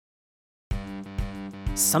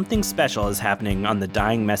Something special is happening on the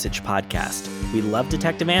Dying Message podcast. We love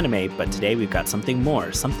detective anime, but today we've got something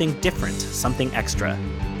more, something different, something extra.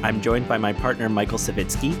 I'm joined by my partner Michael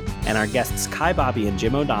Savitsky and our guests Kai Bobby and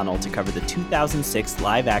Jim O'Donnell to cover the 2006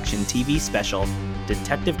 live-action TV special,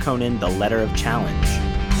 Detective Conan: The Letter of Challenge.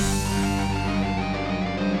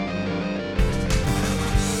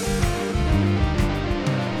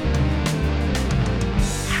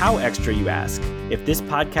 How extra, you ask? If this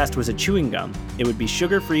podcast was a chewing gum, it would be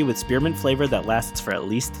sugar-free with spearmint flavor that lasts for at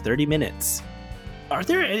least 30 minutes. Are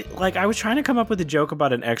there, I was trying to come up with a joke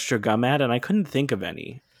about an extra gum ad, and I couldn't think of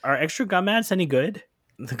any. Are extra gum ads any good?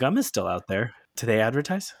 The gum is still out there. Do they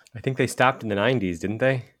advertise? I think they stopped in the 90s, didn't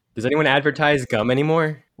they? Does anyone advertise gum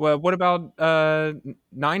anymore? Well, what about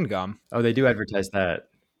 9 Gum? Oh, they do advertise that.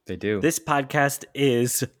 They do. This podcast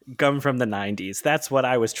is gum from the 90s. That's what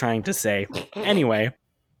I was trying to say. Anyway,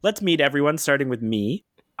 let's meet everyone, starting with me.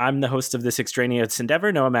 I'm the host of this extraneous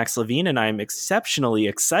endeavor, Noah Max Levine, and I'm exceptionally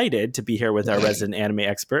excited to be here with our resident anime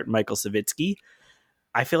expert, Michael Savitsky.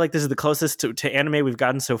 I feel like this is the closest to anime we've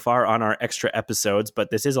gotten so far on our extra episodes, but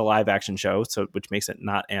this is a live action show, which makes it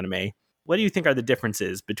not anime. What do you think are the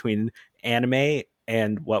differences between anime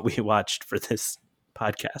and what we watched for this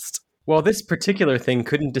podcast? Well, this particular thing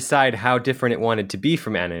couldn't decide how different it wanted to be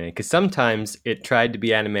from anime, because sometimes it tried to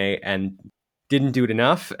be anime and didn't do it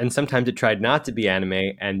enough, and sometimes it tried not to be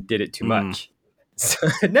anime and did it too much. So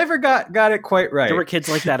it never got it quite right. There were kids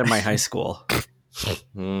like that in my high school.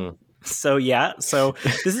 So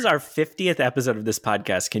this is our 50th episode of this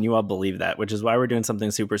podcast. Can you all believe that? Which is why we're doing something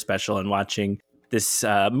super special and watching this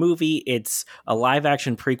movie. It's a live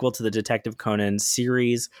action prequel to the Detective Conan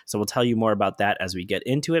series. So we'll tell you more about that as we get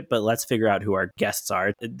into it. But let's figure out who our guests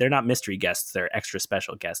are. They're not mystery guests. They're extra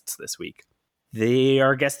special guests this week.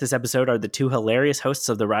 Our guests this episode are the two hilarious hosts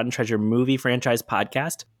of the Rotten Treasure movie franchise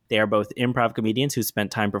podcast. They are both improv comedians who spent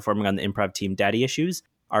time performing on the improv team Daddy Issues.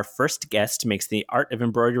 Our first guest makes the art of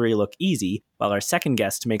embroidery look easy, while our second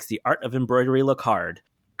guest makes the art of embroidery look hard.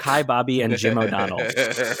 Kai Bobby and Jim O'Donnell. I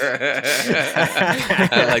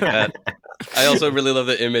like that. I also really love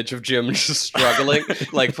the image of Jim just struggling,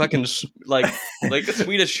 like fucking, like a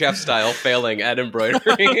Swedish chef style, failing at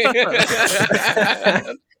embroidery.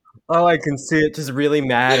 Oh, I can see it, just really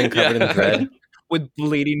mad and covered in thread. With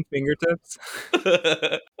bleeding fingertips.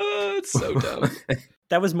 It's so dumb.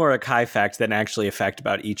 That was more a Kai fact than actually a fact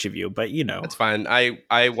about each of you, but you know. It's fine.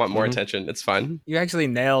 I want more attention. It's fine. You actually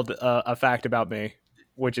nailed a fact about me,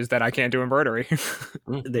 which is that I can't do embroidery.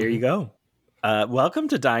 There you go. Welcome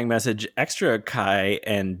to Dying Message Extra, Kai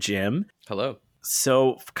and Jim. Hello.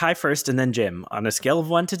 So Kai first and then Jim. On a scale of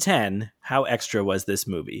 1 to 10, how extra was this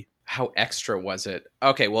movie? How extra was it?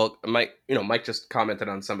 Okay, well, Mike just commented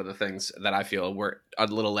on some of the things that I feel were a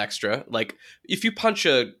little extra. Like if you punch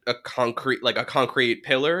a concrete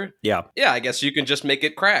pillar, yeah, I guess you can just make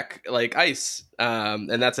it crack like ice. And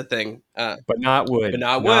that's a thing. But not wood.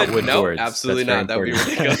 No, absolutely not. That would be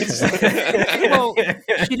ridiculous. Well,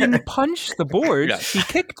 she didn't punch the boards. Yeah. She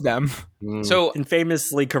kicked them. So, and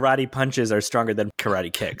famously, karate punches are stronger than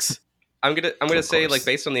karate kicks. I'm gonna say, like,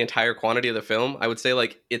 based on the entire quantity of the film, I would say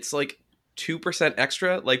like it's like 2%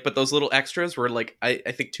 extra. Like, but those little extras were like I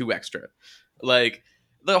think 2 extra. Like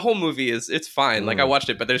the whole movie it's fine. Like I watched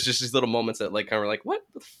it, but there's just these little moments that like kind of like, what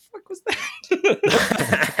the fuck was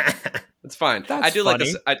that? It's fine. I did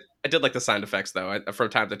like the sound effects though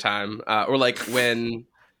from time to time, or like when.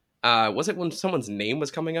 Was it when someone's name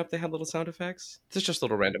was coming up? They had little sound effects. It's just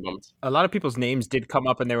little random moments. A lot of people's names did come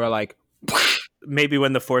up, and they were like. Maybe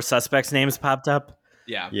when the 4 suspects' names popped up.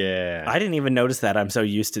 Yeah. I didn't even notice that. I'm so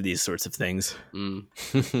used to these sorts of things.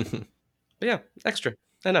 But yeah, extra.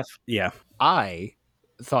 Enough. Yeah. I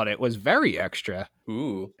thought it was very extra.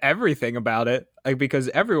 Ooh. Everything about it. Because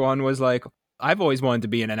everyone was like, I've always wanted to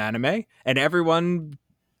be in an anime. And everyone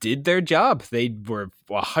did their job. They were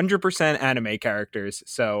 100% anime characters.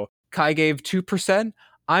 So Kai gave 2%.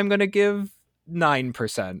 I'm going to give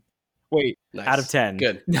 9%. Wait, nice. Out of 10.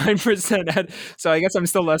 Good. 9%. So I guess I'm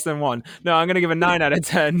still less than 1. No, I'm going to give a 9 out of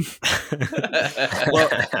 10. Well,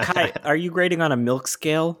 Kai, are you grading on a milk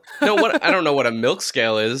scale? No, I don't know what a milk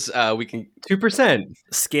scale is. We can 2%.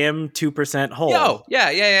 Skim, 2% whole. Yo,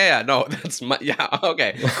 yeah. No, that's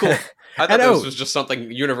okay, cool. I thought this was just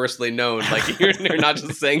something universally known. Like you're not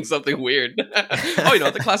just saying something weird.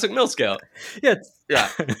 The classic milk scale. Yeah.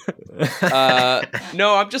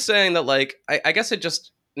 No, I'm just saying that. Like, I guess it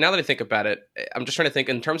just. Now that I think about it, I'm just trying to think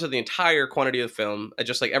in terms of the entire quantity of the film. I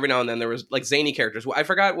just like every now and then there was like zany characters. I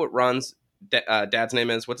forgot what Ron's dad's name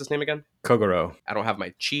is. What's his name again? Kogoro. I don't have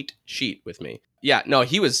my cheat sheet with me. Yeah, no,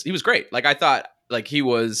 he was great. Like I thought like he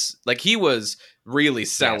was really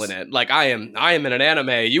selling it. Like I am in an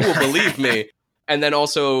anime. You will believe me. And then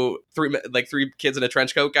also three kids in a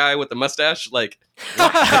trench coat guy with the mustache. Like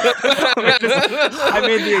I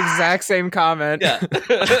made the exact same comment. Yeah.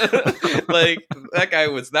 Like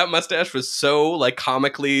that mustache was so like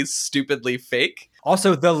comically stupidly fake.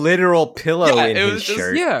 Also, the literal pillow in his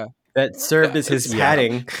shirt. Yeah. That served as his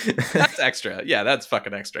padding. That's extra. Yeah, that's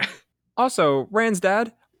fucking extra. Also, Rand's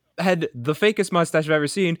dad had the fakest mustache I've ever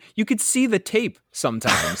seen. You could see the tape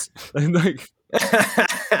sometimes. Like,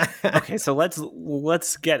 okay, so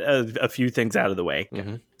let's get a few things out of the way.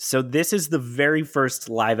 Mm-hmm. So this is the very first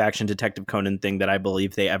live action Detective Conan thing that I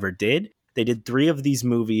believe they ever did. They did 3 of these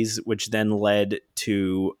movies, which then led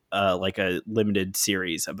to like a limited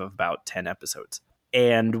series of about 10 episodes.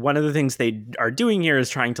 And one of the things they are doing here is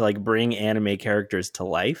trying to like bring anime characters to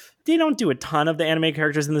life. They don't do a ton of the anime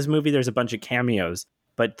characters in this movie. There's a bunch of cameos,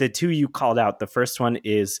 but the 2 you called out, the first one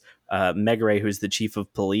is Megure, who's the chief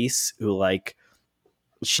of police, who like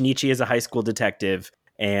Shinichi is a high school detective,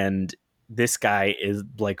 and this guy is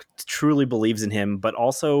like truly believes in him, but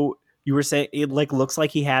also you were saying it like looks like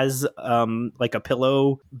he has like a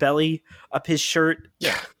pillow belly up his shirt,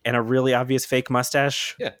 and a really obvious fake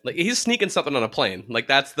mustache. Yeah, like he's sneaking something on a plane. Like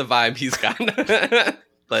that's the vibe he's got.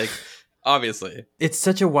 Like obviously, it's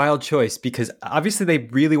such a wild choice because obviously they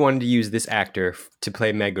really wanted to use this actor to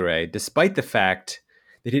play Megure, despite the fact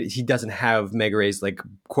that he doesn't have Megure's like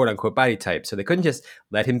quote unquote body type. So they couldn't just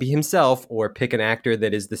let him be himself or pick an actor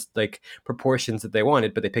that is this like proportions that they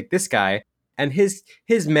wanted, but they picked this guy. And his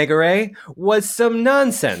Megure was some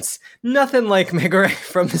nonsense. Nothing like Megure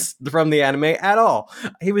from the anime at all.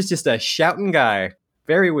 He was just a shouting guy.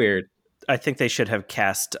 Very weird. I think they should have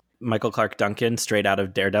cast Michael Clark Duncan straight out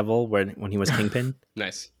of Daredevil when he was Kingpin.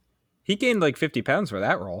 Nice. He gained like 50 pounds for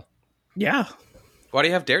that role. Yeah. Why do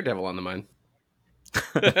you have Daredevil on the mind?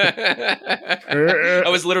 I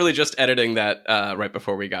was literally just editing that right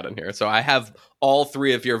before we got in here, so I have all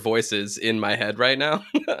 3 of your voices in my head right now.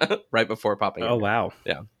 Right before popping in. Oh wow.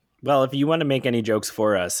 Yeah. Well, if you want to make any jokes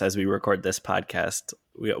for us as we record this podcast,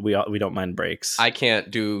 we don't mind breaks. I can't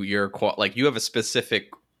do your like you have a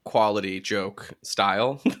specific quality joke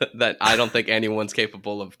style that I don't think anyone's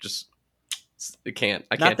capable of. Just I can't.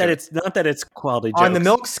 Not that it's quality jokes. On the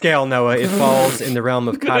milk scale, Noah, it falls in the realm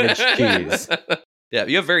of cottage cheese. Yeah,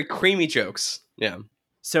 you have very creamy jokes. Yeah.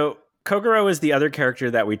 So Kogoro is the other character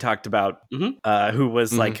that we talked about, who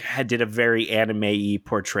was like did a very anime-y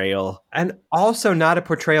portrayal, and also not a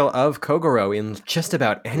portrayal of Kogoro in just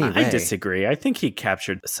about any way. I disagree. I think he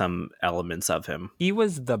captured some elements of him. He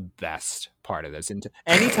was the best part of this.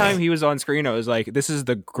 Anytime he was on screen, I was like, "This is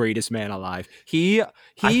the greatest man alive." He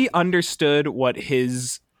understood what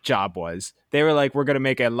his job was. They were like, "We're going to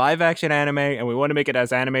make a live action anime, and we want to make it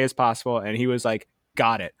as anime as possible," and he was like,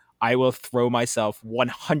 "Got it. I will throw myself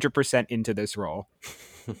 100% into this role."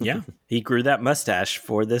 Yeah, he grew that mustache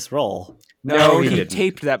for this role. No, he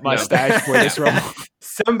taped that mustache for this role.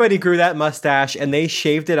 Somebody grew that mustache and they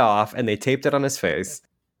shaved it off and they taped it on his face.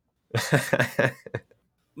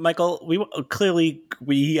 Michael,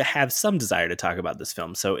 we have some desire to talk about this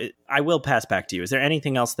film, so I will pass back to you. Is there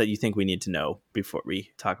anything else that you think we need to know before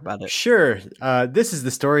we talk about it? Sure. This is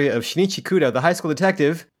the story of Shinichi Kudo, the high school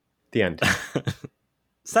detective. The end.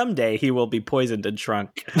 Someday he will be poisoned and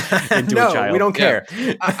shrunk into a child. No, we don't care.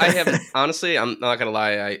 I haven't, honestly, I'm not going to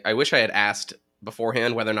lie. I wish I had asked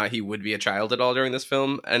beforehand whether or not he would be a child at all during this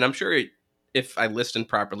film. And I'm sure if I listened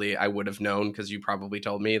properly, I would have known because you probably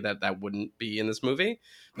told me that wouldn't be in this movie.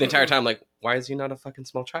 The entire time, like, why is he not a fucking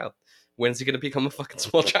small child? When is he going to become a fucking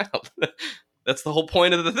small child? That's the whole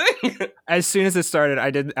point of the thing. As soon as it started,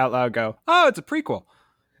 I did out loud go, "Oh, it's a prequel."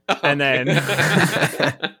 And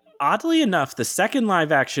then... Oddly enough, the second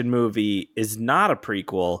live action movie is not a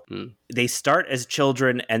prequel. They start as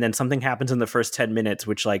children and then something happens in the first 10 minutes,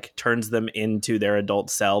 which like turns them into their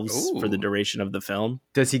adult selves for the duration of the film.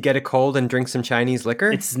 Does he get a cold and drink some Chinese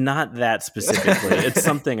liquor? It's not that specifically. It's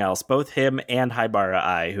something else. Both him and Haibara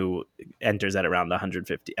Ai, who enters at around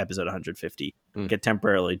episode 150, get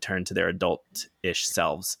temporarily turned to their adult-ish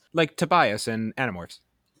selves. Like Tobias in Animorphs.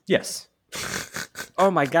 Yes.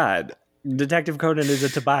 Oh my god. Detective Conan is a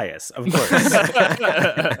Tobias, of course.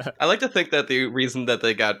 I like to think that the reason that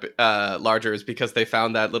they got larger is because they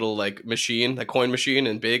found that little like machine, that coin machine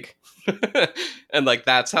in Big. And like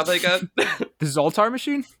that's how they got the Zoltar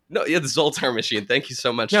machine? No, yeah, the Zoltar machine. Thank you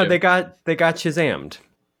so much. No, Jim. they got Shazammed.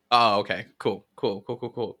 Oh, okay. Cool.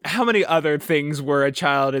 How many other things where a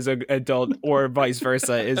child is an adult or vice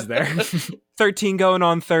versa is there? 13 going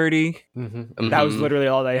on 30. That was literally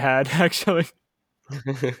all they had, actually.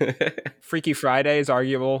 Freaky Friday is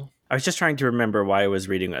arguable. I was just trying to remember why I was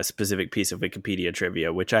reading a specific piece of Wikipedia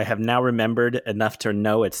trivia, which I have now remembered enough to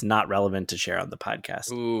know it's not relevant to share on the podcast.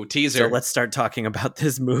 Ooh, teaser. So let's start talking about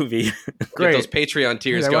this movie. Get those Patreon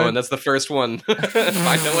tiers going. That's the first one.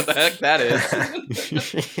 Find out what the heck that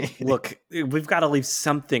is. Look, we've got to leave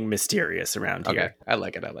something mysterious around here. Okay, I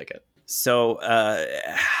like it. So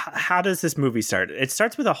how does this movie start? It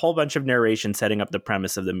starts with a whole bunch of narration setting up the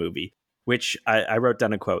premise of the movie, which I wrote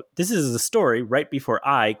down a quote. This is a story right before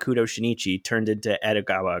I, Kudo Shinichi, turned into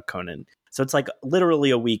Edogawa Conan. So it's like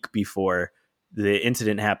literally a week before the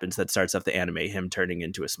incident happens that starts off the anime, him turning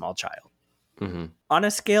into a small child. Mm-hmm. On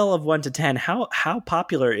a scale of 1 to 10, how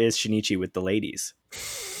popular is Shinichi with the ladies?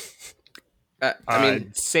 I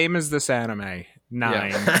mean, same as this anime,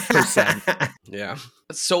 9%. Yeah,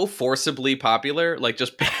 it's so forcibly popular, like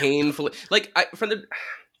just painfully. Like I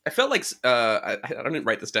felt like I didn't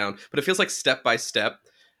write this down, but it feels like Step by Step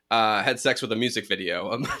had sex with a music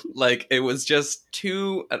video. Like it was just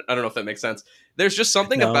too. I don't know if that makes sense. There's just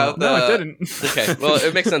something about the. No, it didn't. Okay, well,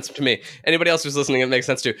 it makes sense to me. Anybody else who's listening, it makes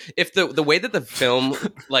sense too. If the way that the film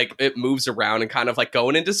like it moves around and kind of like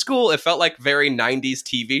going into school, it felt like very 90s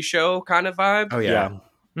TV show kind of vibe. Oh yeah.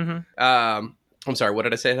 Mm-hmm. I'm sorry. What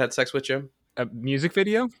did I say? It had sex with Jim? A music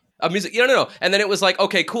video? A music, no. And then it was like,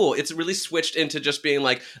 okay, cool. It's really switched into just being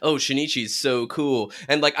like, oh, Shinichi's so cool.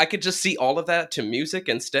 And like, I could just see all of that to music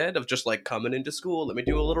instead of just like coming into school. Let me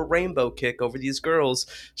do a little rainbow kick over these girls,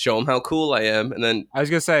 show them how cool I am. And then I was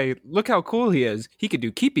going to say, look how cool he is. He could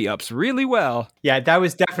do keepy-ups really well. Yeah, that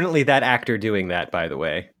was definitely that actor doing that, by the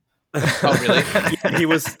way. Oh, really? Yeah,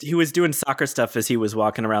 he was doing soccer stuff as he was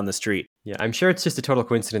walking around the street. Yeah, I'm sure it's just a total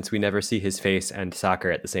coincidence we never see his face and soccer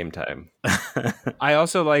at the same time. I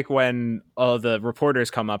also like when all the reporters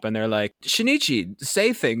come up and they're like, Shinichi,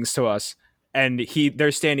 say things to us. And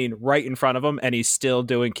they're standing right in front of him and he's still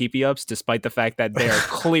doing keepy-ups despite the fact that they are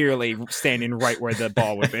clearly standing right where the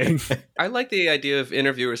ball would be. I like the idea of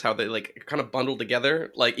interviewers, how they like kind of bundle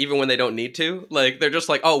together, like even when they don't need to. Like they're just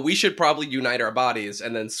like, oh, we should probably unite our bodies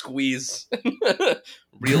and then squeeze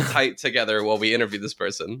real tight together while we interview this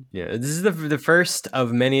person. Yeah, this is the first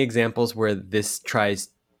of many examples where this tries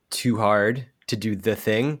too hard to do the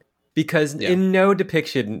thing. Because in no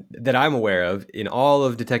depiction that I'm aware of in all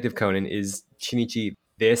of Detective Conan is Shinichi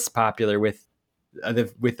this popular with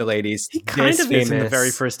the ladies. He kind of is in the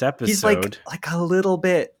very first episode. He's like a little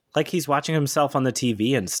bit. Like he's watching himself on the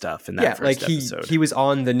TV and stuff in that first episode. He was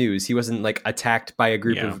on the news. He wasn't like attacked by a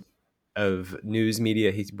group of news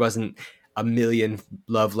media. He wasn't a million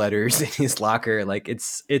love letters in his locker. Like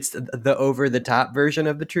it's the over the top version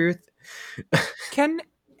of the truth. Can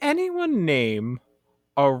anyone name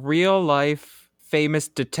a real life famous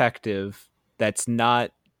detective that's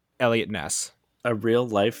not Elliot Ness? A real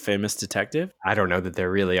life famous detective? I don't know that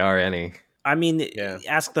there really are any. I mean,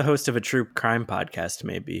 ask the host of a true crime podcast,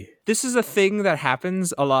 maybe. This is a thing that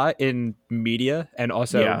happens a lot in media and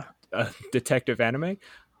also detective anime,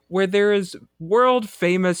 where there is world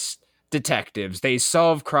famous detectives. They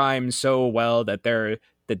solve crimes so well that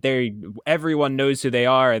everyone knows who they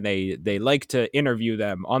are, and they like to interview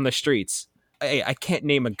them on the streets. I can't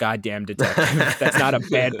name a goddamn detective that's not a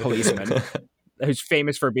bad policeman who's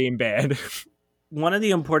famous for being bad. One of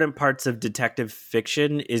the important parts of detective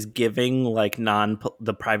fiction is giving like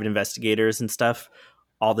the private investigators and stuff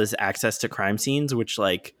all this access to crime scenes, which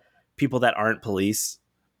like people that aren't police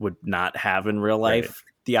would not have in real life.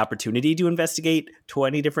 Right. The opportunity to investigate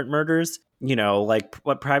 20 different murders, like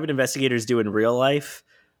what private investigators do in real life.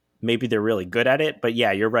 Maybe they're really good at it, but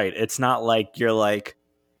yeah, you're right. It's not like you're like,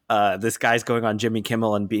 this guy's going on Jimmy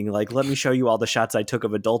Kimmel and being like, let me show you all the shots I took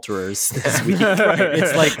of adulterers this week. Right?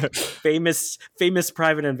 It's like famous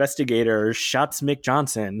private investigator shots Mick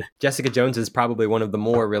Johnson. Jessica Jones is probably one of the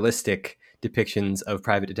more realistic depictions of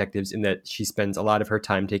private detectives in that she spends a lot of her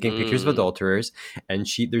time taking pictures of adulterers. And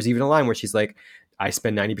there's even a line where she's like, I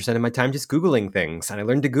spend 90% of my time just Googling things, and I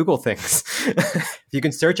learned to Google things. If you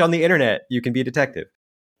can search on the internet, you can be a detective.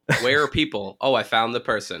 Where are people? Oh, I found the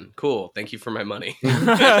person. Cool. Thank you for my money.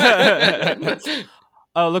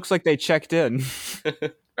 Oh, looks like they checked in.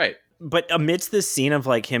 Right. But amidst this scene of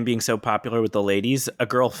like him being so popular with the ladies, a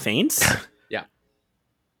girl faints. Yeah.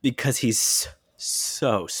 Because he's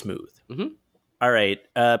so smooth. Mm-hmm. All right.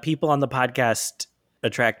 People on the podcast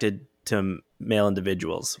attracted to male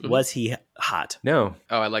individuals. Mm-hmm. Was he hot? No.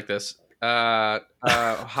 Oh, I like this. Hot.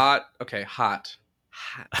 Okay, hot.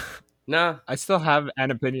 Nah. I still have an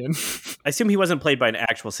opinion. I assume he wasn't played by an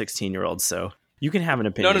actual 16-year-old, so you can have an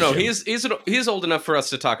opinion. No. He's old enough for us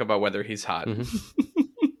to talk about whether he's hot. Mm-hmm.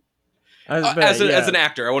 As an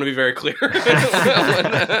actor, I want to be very clear.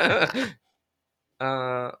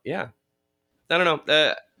 Yeah. I don't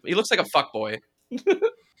know. He looks like a fuckboy.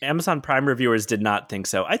 Amazon Prime reviewers did not think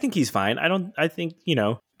so. I think he's fine. I think,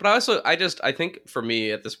 But I think for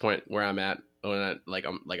me at this point where I'm at, when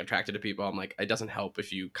I'm like attracted to people, I'm like, it doesn't help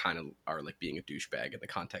if you kind of are like being a douchebag in the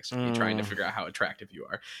context of me trying to figure out how attractive you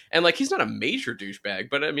are. And like, he's not a major douchebag,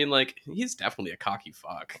 but I mean, like, he's definitely a cocky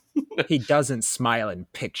fuck. He doesn't smile in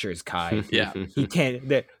pictures, Kai. Yeah. He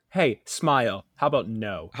can't. Hey, smile. How about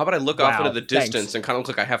no? How about I look off into the distance and kind of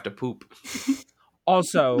look like I have to poop?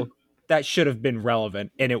 Also, that should have been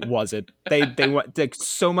relevant, and it wasn't. They took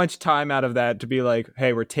so much time out of that to be like,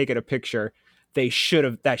 hey, we're taking a picture. That should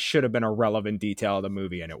have been a relevant detail of the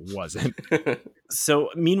movie, and it wasn't. So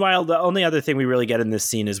meanwhile, the only other thing we really get in this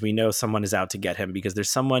scene is we know someone is out to get him because there's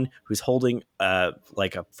someone who's holding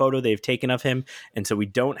like a photo they've taken of him. And so we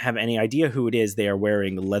don't have any idea who it is. They are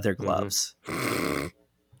wearing leather gloves.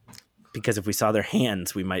 Because if we saw their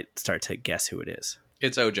hands, we might start to guess who it is.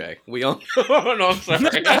 It's OJ. We all oh, no, I'm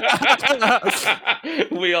sorry.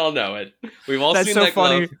 We all know it. We've all seen that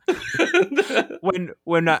glove.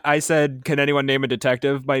 When I said, can anyone name a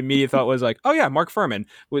detective? My immediate thought was like, oh yeah, Mark Furman.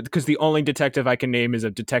 Because the only detective I can name is a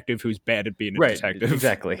detective who's bad at being a detective.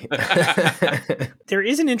 Exactly. There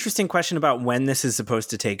is an interesting question about when this is supposed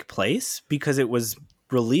to take place, because it was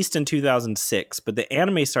released in 2006, but the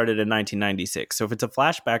anime started in 1996. So if it's a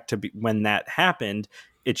flashback to when that happened,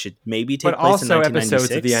 it should maybe take place in 1996. But also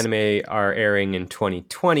episodes of the anime are airing in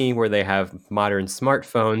 2020 where they have modern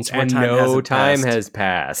smartphones and no time has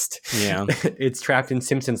passed. Yeah. It's trapped in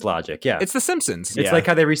Simpsons logic. Yeah. It's The Simpsons. It's like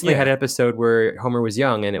how they recently had an episode where Homer was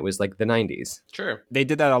young and it was like the 90s. Sure. They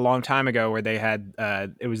did that a long time ago where they had,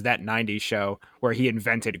 it was that 90s show where he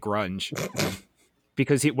invented grunge.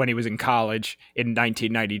 Because when he was in college in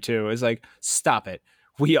 1992, it was like, stop it.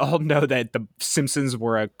 We all know that the Simpsons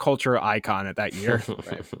were a cultural icon at that year.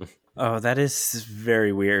 Right. Oh, that is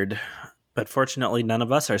very weird. But fortunately, none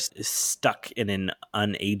of us are stuck in an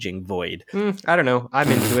unaging void. I don't know.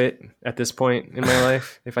 I'm into it at this point in my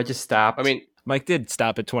life. If I just stop. I mean, Mike did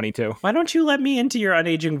stop at 22. Why don't you let me into your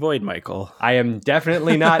unaging void, Michael? I am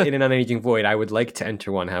definitely not in an unaging void. I would like to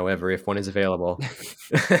enter one, however, if one is available.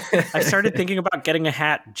 I started thinking about getting a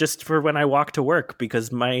hat just for when I walk to work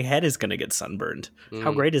because my head is going to get sunburned.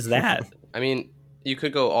 How great is that? I mean, you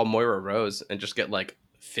could go all Moira Rose and just get like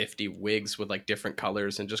 50 wigs with like different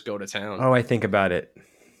colors and just go to town. Oh, I think about it.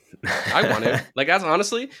 I want to. Like, as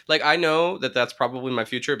honestly, like, I know that that's probably my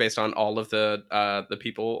future based on all of the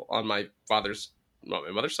people on my mother's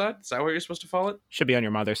side. Is that where you're supposed to follow it? Should be on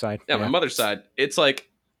your mother's side. Yeah, my mother's side. It's like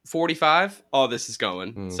 45. Oh, this is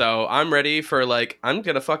going. So I'm ready for like, I'm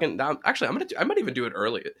gonna fucking. Actually, I might even do it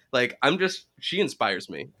early. Like, she inspires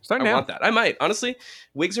me. Start I now. want that. I might. Honestly,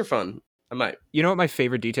 wigs are fun. I might. You know what my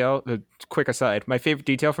favorite detail, quick aside, my favorite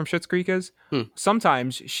detail from Schitt's Creek is?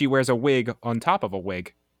 Sometimes she wears a wig on top of a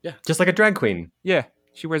wig. Yeah. Just like a drag queen. Yeah.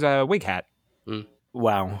 She wears a wig hat.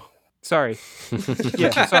 Wow. Sorry.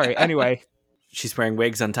 Yeah, sorry. Anyway. She's wearing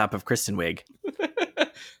wigs on top of Kristen Wiig.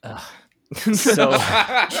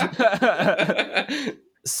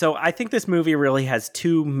 So I think this movie really has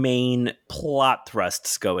two main plot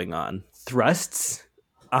thrusts going on. Thrusts?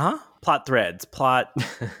 Plot threads. Plot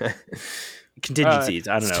contingencies.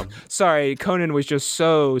 I don't know. Sorry, Conan was just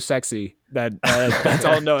so sexy that that's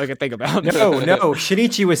all I can think about. No,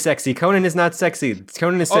 Shinichi was sexy. Conan is not sexy.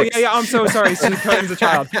 Conan is 6. Oh, yeah, I'm so sorry. Conan's a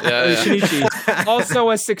child. Yeah. Shinichi, also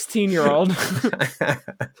a 16-year-old.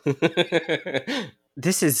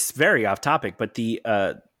 This is very off topic, but the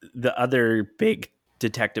other big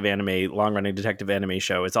long-running detective anime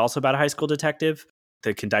show is also about a high school detective,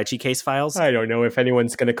 the Kendaichi Case Files. I don't know if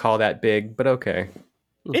anyone's going to call that big, but okay.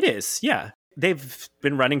 It is, yeah. They've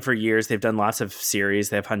been running for years. They've done lots of series.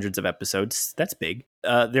 They have hundreds of episodes. That's big.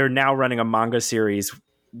 They're now running a manga series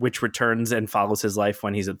which returns and follows his life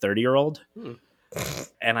when he's a 30-year-old.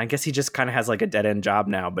 And I guess he just kind of has like a dead-end job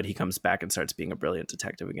now, but he comes back and starts being a brilliant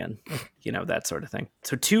detective again. You know, that sort of thing.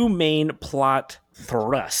 So two main plot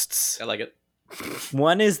thrusts. I like it.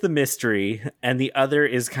 One is the mystery, and the other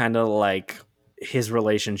is kind of like his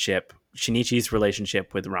relationship, Shinichi's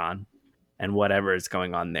relationship with Ran, and whatever is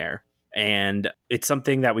going on there. And it's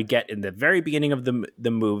something that we get in the very beginning of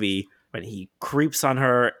the movie when he creeps on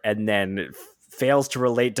her and then fails to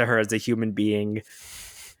relate to her as a human being,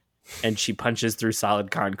 and she punches through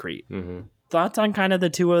solid concrete. Thoughts on kind of the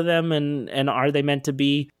two of them, and are they meant to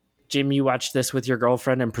be? Jim, you watched this with your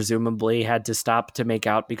girlfriend and presumably had to stop to make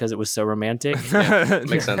out because it was so romantic. Yeah,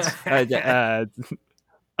 makes sense. I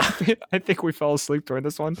think we fell asleep during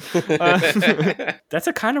this one. That's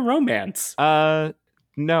a kind of romance.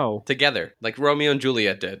 No. Together, like Romeo and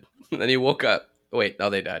Juliet did. And then he woke up. Wait, no,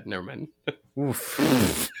 they died. Never mind. Oof.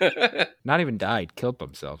 Not even died, killed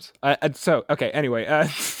themselves. Anyway.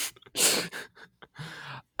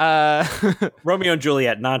 Romeo and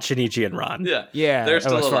Juliet, not Shinichi and Ron. Yeah. Yeah, They're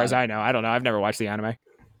still as far as alive. I know. I don't know. I've never watched the anime.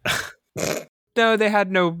 No, they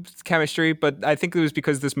had no chemistry, but I think it was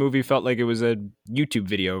because this movie felt like it was a YouTube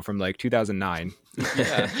video from like 2009.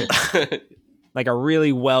 Yeah. Like a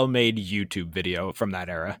really well-made YouTube video from that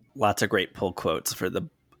era. Lots of great pull quotes for the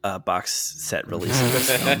box set release of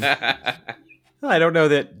this film. I don't know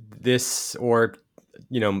that this or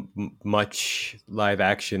much live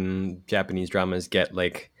action Japanese dramas get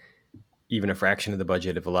like even a fraction of the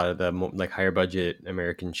budget of a lot of the like higher budget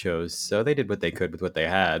American shows. So they did what they could with what they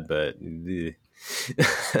had, but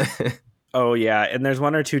Oh yeah, and there's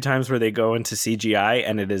one or two times where they go into CGI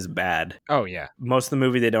and it is bad. Oh, yeah. Most of the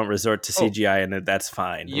movie they don't resort to CGI and that's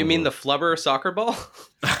fine. You mean the flubber soccer ball?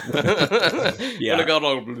 Yeah. When it got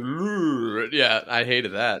all... Yeah, I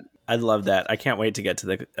hated that. I love that. I can't wait to get to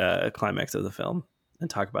the climax of the film and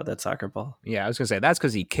talk about that soccer ball. Yeah, I was going to say, that's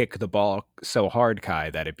because he kicked the ball so hard, Kai,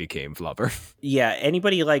 that it became flubber. Yeah,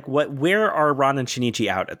 anybody like where are Ron and Shinichi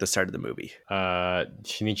out at the start of the movie?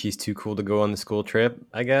 Shinichi's too cool to go on the school trip,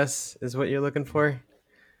 I guess, is what you're looking for.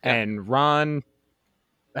 And Ron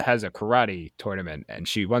has a karate tournament, and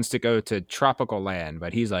she wants to go to Tropical Land,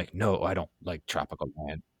 but he's like, no, I don't like Tropical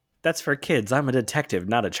Land. That's for kids. I'm a detective,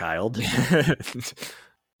 not a child.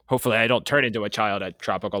 Hopefully I don't turn into a child at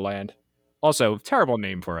Tropical Land. Also, terrible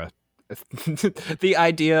name for the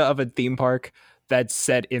idea of a theme park that's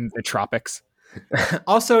set in the tropics.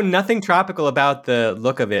 Also, nothing tropical about the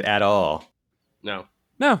look of it at all. No,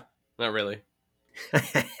 No. not really.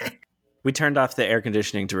 We turned off the air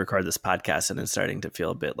conditioning to record this podcast, and it's starting to feel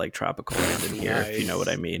a bit like tropical land in here, if you know what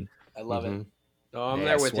I mean. I love it. Mhm. Oh, I'm Yeah,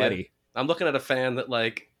 there with you. sweaty. I'm looking at a fan that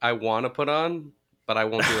like I want to put on, but I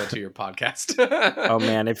won't do that to your podcast. Oh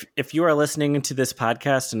man, if you are listening to this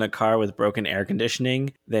podcast in a car with broken air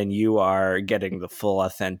conditioning, then you are getting the full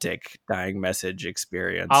authentic dying message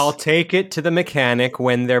experience. I'll take it to the mechanic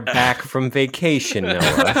when they're back from vacation, Noah.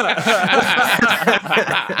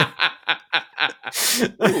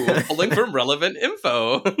 Ooh, pulling from relevant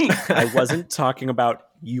info. I wasn't talking about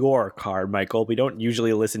your car, Michael. We don't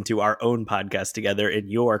usually listen to our own podcast together in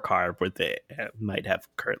your car where they might have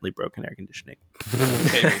currently broken air conditioning.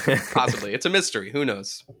 Maybe, possibly. It's a mystery. Who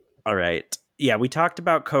knows? All right. Yeah, we talked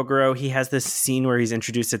about Kogoro. He has this scene where he's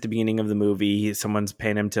introduced at the beginning of the movie. Someone's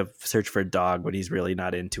paying him to search for a dog, but he's really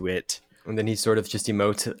not into it. And then he sort of just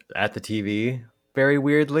emotes at the TV very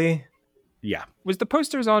weirdly. Yeah. Was the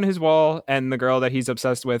posters on his wall and the girl that he's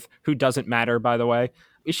obsessed with, who doesn't matter, by the way,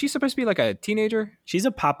 is she supposed to be like a teenager? She's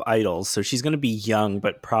a pop idol, so she's going to be young,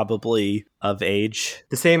 but probably of age.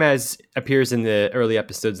 The same as appears in the early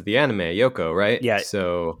episodes of the anime, Yoko, right? Yeah.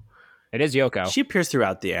 So It is Yoko. She appears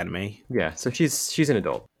throughout the anime. yeah, so she's an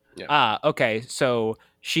adult. Okay. So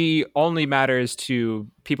she only matters to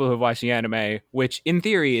people who have watched the anime, which in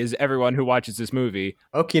theory is everyone who watches this movie.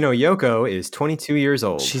 Okino Yoko is 22 years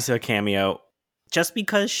old. She's a cameo. Just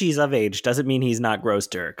because she's of age doesn't mean he's not gross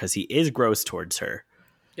to her, because he is gross towards her.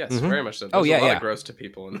 Yes, Mhm. very much so. Oh, There's yeah, a lot yeah. of gross to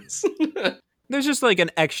people in this. There's just like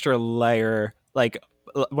an extra layer. Like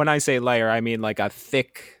when I say layer, I mean like a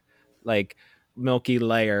thick, like milky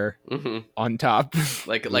layer hmm on top.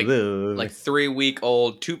 Like Ugh.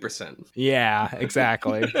 3-week-old 2%. Yeah,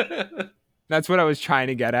 exactly. That's what I was trying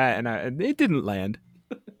to get at, and it didn't land.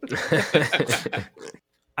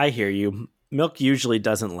 I hear you. Milk usually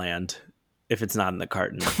doesn't land if it's not in the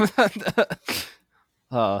carton.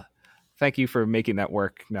 Thank you for making that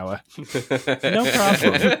work, Noah. No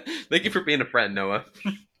problem. Thank you for being a friend, Noah.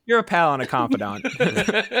 You're a pal and a confidant.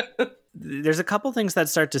 There's a couple things that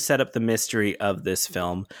start to set up the mystery of this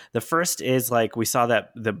film. The first is like we saw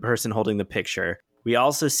that the person holding the picture. We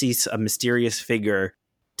also see a mysterious figure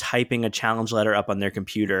typing a challenge letter up on their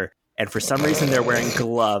computer. And for some reason, they're wearing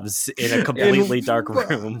gloves in a completely dark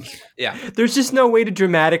room. Yeah. There's just no way to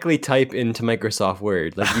dramatically type into Microsoft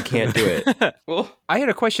Word. Like you can't do it. Well, I had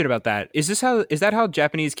a question about that. Is that how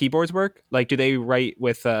Japanese keyboards work? Like, do they write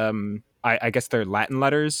with I guess they're Latin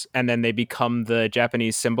letters, and then they become the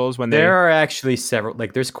Japanese symbols when There are actually several,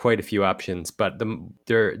 like there's quite a few options, but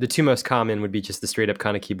the two most common would be just the straight up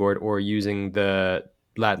Kana keyboard or using the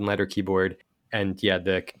Latin letter keyboard. And yeah,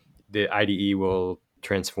 the IDE will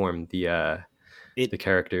transform the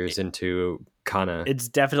characters into Kana. It's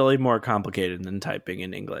definitely more complicated than typing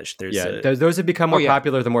in English. Those have become more yeah.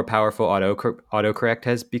 popular the more powerful autocorrect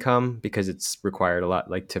has become, because it's required a lot,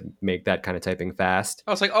 like to make that kind of typing fast.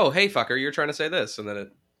 I was like, oh, hey, fucker, you're trying to say this. And then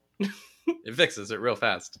it... It fixes it real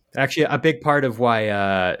fast. Actually, a big part of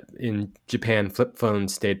why in Japan flip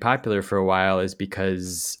phones stayed popular for a while is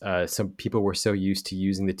because some people were so used to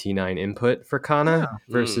using the T9 input for kana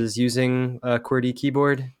versus using a QWERTY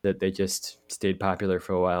keyboard that they just stayed popular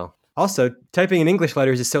for a while. Also, typing in English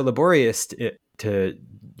letters is so laborious to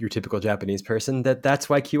your typical Japanese person that's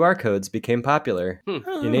why QR codes became popular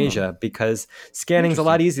in Asia, because scanning's a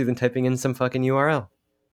lot easier than typing in some fucking URL.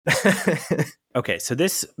 Okay, so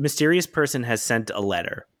this mysterious person has sent a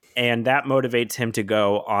letter, and that motivates him to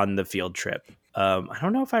go on the field trip. I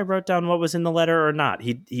don't know if I wrote down what was in the letter or not.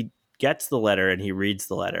 He gets the letter and he reads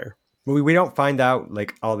the letter. Well, we don't find out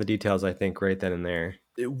like all the details, I think, right then and there.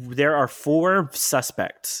 There are 4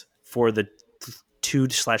 suspects for the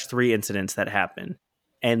 2/3 incidents that happen.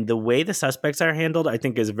 And the way the suspects are handled, I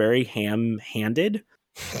think, is very ham-handed,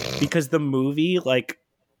 because the movie like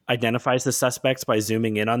identifies the suspects by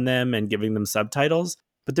zooming in on them and giving them subtitles,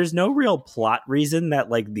 but there's no real plot reason that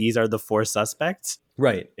like these are the 4 suspects.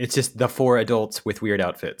 Right. It's just the 4 adults with weird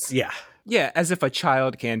outfits. Yeah. Yeah, as if a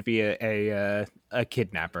child can't be a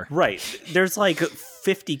kidnapper. Right. There's like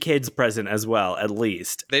 50 kids present as well, at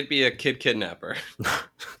least. They'd be a kid kidnapper.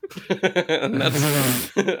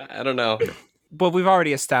 That's, I don't know. But we've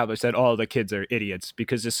already established that all the kids are idiots,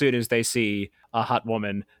 because as soon as they see a hot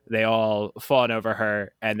woman, they all fawn over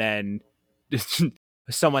her, and then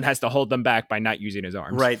someone has to hold them back by not using his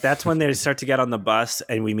arms. Right. That's when they start to get on the bus,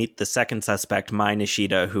 and we meet the second suspect, Mai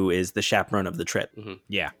Nishida, who is the chaperone of the trip. Mm-hmm.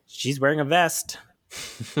 Yeah. She's wearing a vest.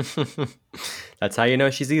 That's how you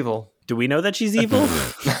know she's evil. Do we know that she's evil?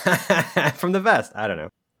 From the vest. I don't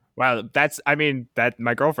know. Wow, that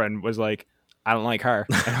my girlfriend was like, I don't like her.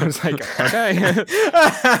 And I was like, okay.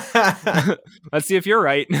 Let's see if you're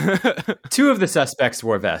right. 2 of the suspects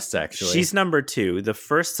wore vests, actually. She's number 2. The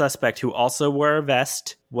first suspect, who also wore a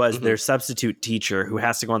vest, was their substitute teacher, who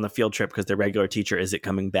has to go on the field trip because their regular teacher isn't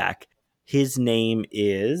coming back. His name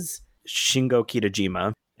is Shingo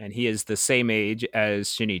Kitajima. And he is the same age as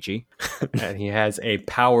Shinichi. And he has a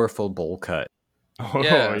powerful bowl cut.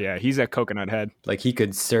 Oh, yeah. He's a coconut head. Like he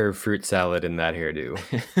could serve fruit salad in that hairdo.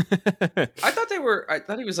 I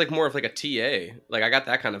thought he was like more of like a TA. Like I got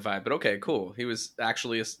that kind of vibe, but okay, cool. He was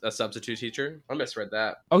actually a substitute teacher. I misread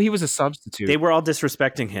that. Oh, he was a substitute. They were all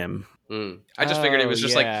disrespecting him. I just figured it was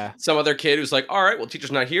just like some other kid who's like, all right, well,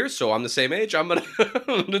 teacher's not here, so I'm the same age. I'm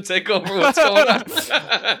gonna take over what's going on.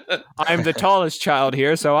 I'm the tallest child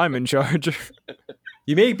here, so I'm in charge.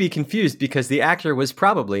 You may be confused because the actor was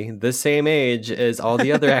probably the same age as all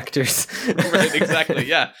the other actors. Right, exactly,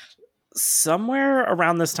 yeah. Somewhere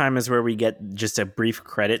around this time is where we get just a brief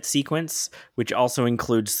credit sequence, which also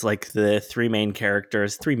includes like the 3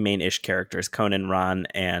 main-ish characters, Conan, Ran,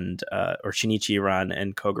 and or Shinichi, Ran,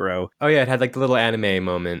 and Kogoro. Oh yeah, it had like the little anime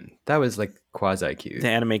moment. That was like quasi-cute. The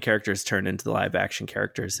anime characters turn into the live-action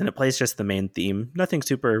characters, and it plays just the main theme. Nothing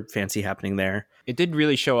super fancy happening there. It did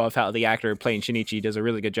really show off how the actor playing Shinichi does a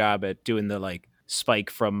really good job at doing the like Spike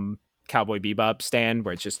from Cowboy Bebop stand,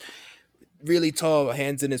 where it's just really tall,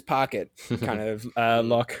 hands in his pocket kind of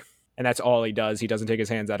look. And that's all he does. He doesn't take his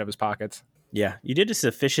hands out of his pockets. Yeah, you did a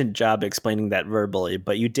sufficient job explaining that verbally,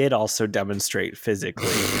 but you did also demonstrate physically.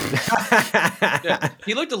 Yeah,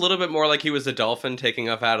 he looked a little bit more like he was a dolphin taking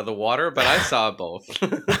off out of the water, but I saw both.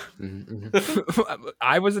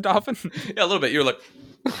 I was a dolphin? Yeah, a little bit. You were like...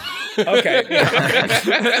 Okay.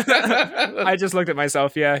 Yeah. I just looked at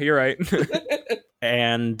myself. Yeah, you're right.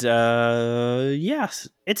 And yes,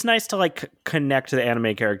 it's nice to like connect the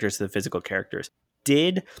anime characters to the physical characters.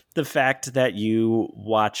 Did the fact that you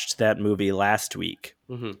watched that movie last week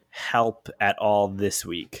help at all this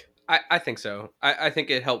week? I think so. I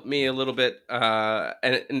think it helped me a little bit.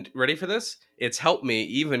 And ready for this? It's helped me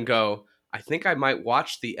even go, I think I might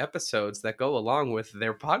watch the episodes that go along with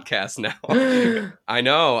their podcast now. I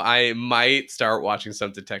know. I might start watching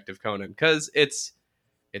some Detective Conan because it's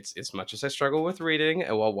as much as I struggle with reading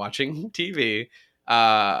and while watching TV,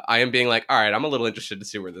 I am being like, all right, I'm a little interested to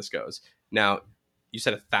see where this goes. Now, you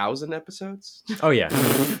said 1,000 episodes? Oh, yeah.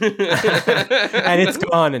 And it's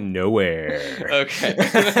gone nowhere. Okay.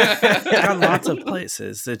 It's gone lots of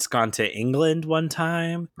places. It's gone to England one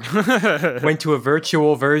time. Went to a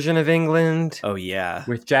virtual version of England. Oh, yeah.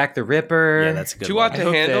 With Jack the Ripper. Yeah, that's a good Too one. Hot to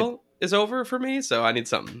Handle is over for me, so I need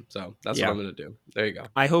something. So that's Yeah. what I'm going to do. There you go.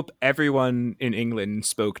 I hope everyone in England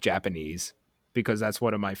spoke Japanese, because that's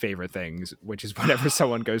one of my favorite things, which is whenever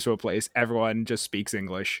someone goes to a place, everyone just speaks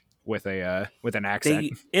English with an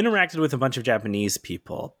accent. They interacted with a bunch of Japanese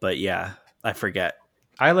people, but yeah, I forget.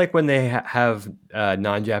 I like when they have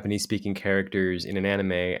non-Japanese speaking characters in an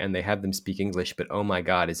anime and they have them speak English, but oh my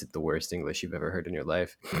God, is it the worst English you've ever heard in your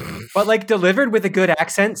life? But like delivered with a good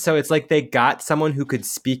accent. So it's like they got someone who could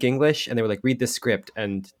speak English and they were like, read this script.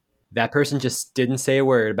 And that person just didn't say a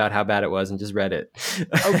word about how bad it was and just read it.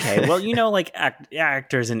 Okay, well, like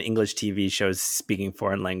actors in English TV shows speaking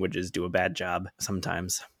foreign languages do a bad job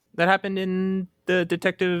sometimes. That happened in the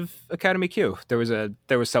Detective Academy Q. There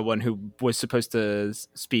was someone who was supposed to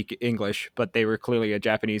speak English, but they were clearly a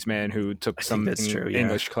Japanese man who took some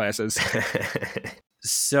English classes.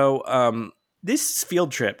 So, this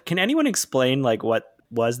field trip, can anyone explain like what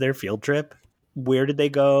was their field trip? Where did they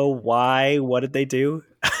go? Why? What did they do?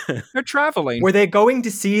 They're traveling. Were they going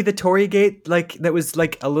to see the Torii Gate like that was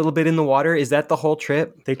like a little bit in the water? Is that the whole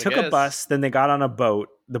trip? They took a bus, then they got on a boat.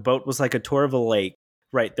 The boat was like a tour of a lake.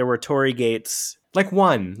 Right, there were Torii Gates. Like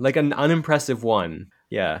an unimpressive one.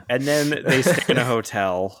 Yeah. And then they stay in a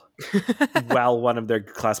hotel while one of their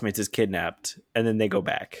classmates is kidnapped, and then they go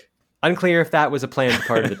back. Unclear if that was a planned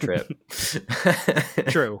part of the trip.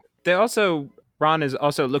 True. Ron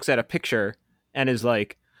also looks at a picture and is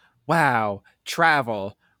like, wow,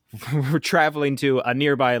 travel. We're traveling to a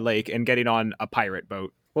nearby lake and getting on a pirate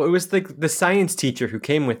boat. Well, it was the science teacher who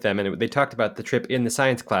came with them, and they talked about the trip in the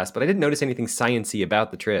science class, but I didn't notice anything science-y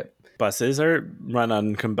about the trip. Buses are run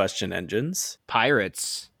on combustion engines.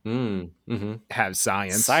 Pirates have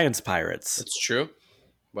science. Science pirates. It's true.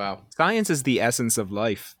 Wow. Science is the essence of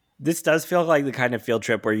life. This does feel like the kind of field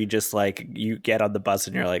trip where you just like, you get on the bus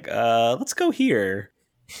and you're like, let's go here.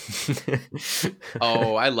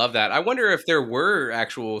 Oh, I love that. I wonder if there were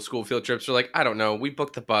actual school field trips or like, I don't know, we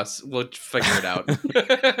booked the bus, we'll figure it out.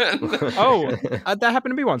 That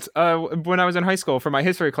happened to me once. When I was in high school for my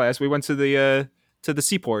history class, we went to the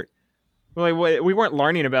seaport. We weren't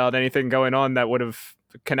learning about anything going on that would have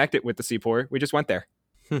connected with the seaport. We just went there.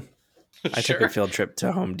 I took a field trip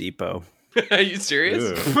to Home Depot. Are you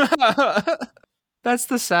serious? That's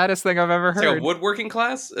the saddest thing I've ever heard. It's like a woodworking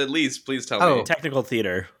class? At least, please tell me. Technical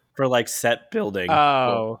theater for like set building.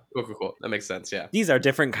 Oh. Cool. That makes sense, yeah. These are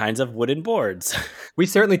different kinds of wooden boards. We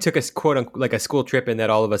certainly took a quote like a school trip in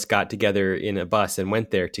that all of us got together in a bus and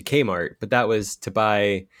went there to Kmart, but that was to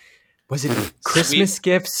buy, was it Christmas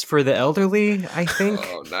gifts for the elderly, I think?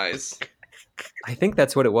 Oh, nice. I think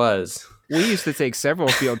that's what it was. We used to take several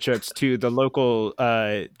field trips to the local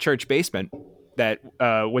church basement that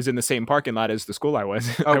was in the same parking lot as the school I was.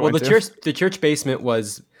 The church basement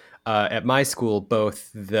was at my school both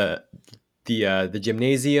the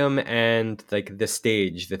gymnasium and like the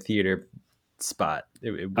stage, the theater spot.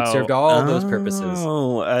 It served all those purposes.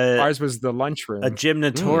 Ours was the lunchroom, a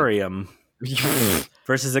gymnatorium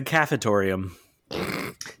versus a cafetorium.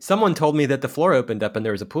 Someone told me that the floor opened up and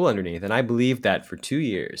there was a pool underneath, and I believed that for 2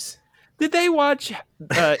 years. Did they watch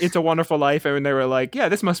It's a Wonderful Life and they were like, yeah,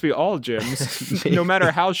 this must be all gyms, no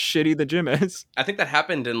matter how shitty the gym is? I think that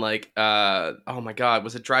happened in like, oh my God,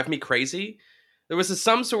 was it Drive Me Crazy? There was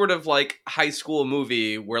some sort of like high school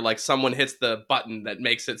movie where like someone hits the button that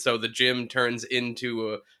makes it so the gym turns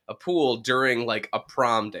into a pool during like a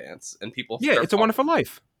prom dance and people. Yeah, It's a Wonderful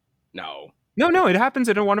Life. No, it happens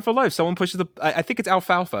in A Wonderful Life. Someone pushes I think it's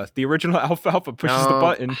Alfalfa. The original Alfalfa pushes the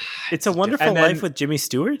button. It's a Wonderful Life with Jimmy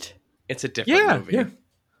Stewart? It's a different movie.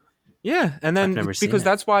 Yeah, and then because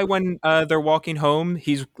that's why when they're walking home,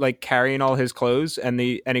 he's like carrying all his clothes, and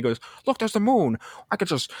he goes, "Look, there's the moon. I could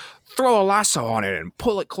just throw a lasso on it and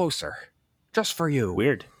pull it closer, just for you."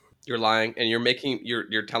 Weird. You're lying, and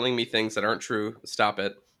you're telling me things that aren't true. Stop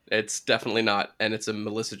it. It's definitely not, and it's a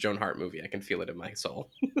Melissa Joan Hart movie. I can feel it in my soul.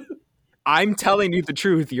 I'm telling you the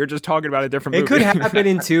truth. You're just talking about a different movie. It could happen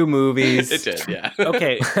in 2 movies. It did, yeah.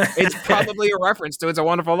 Okay. It's probably a reference to It's a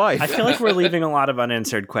Wonderful Life. I feel like we're leaving a lot of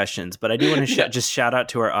unanswered questions, but I do want to just shout out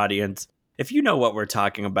to our audience. If you know what we're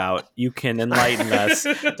talking about, you can enlighten us.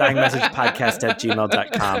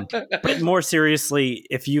 dyingmessagepodcast@gmail.com. But more seriously,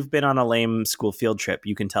 if you've been on a lame school field trip,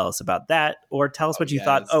 you can tell us about that, or tell us what you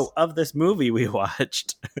thought of this movie we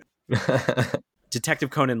watched.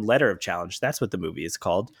 Detective Conan Letter of Challenge. That's what the movie is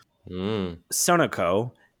called.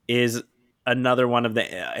 Sonoko is another one of the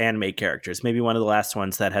anime characters, maybe one of the last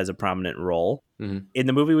ones that has a prominent role. In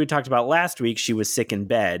the movie we talked about last week, she was sick in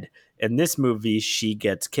bed. In this movie, she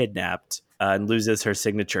gets kidnapped and loses her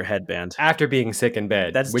signature headband. After being sick in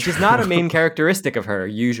bed, which true. is not a main characteristic of her,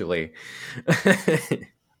 usually.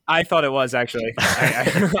 I thought it was, actually.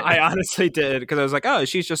 I honestly did, because I was like, oh,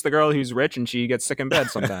 she's just the girl who's rich and she gets sick in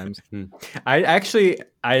bed sometimes. I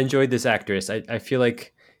enjoyed this actress. I feel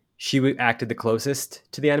like she acted the closest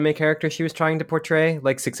to the anime character she was trying to portray,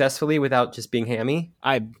 like successfully without just being hammy.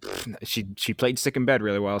 She played sick in bed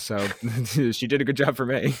really well, so she did a good job for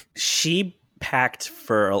me. She packed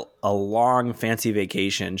for a long fancy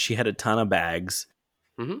vacation. She had a ton of bags.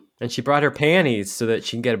 Mm-hmm. And she brought her panties so that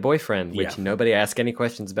she can get a boyfriend, which nobody asked any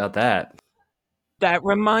questions about that. That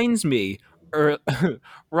reminds me,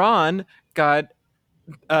 Ron got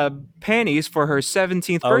panties for her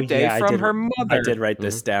 17th birthday from her mother. I did write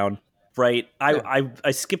this down. Right.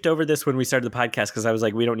 I skipped over this when we started the podcast because I was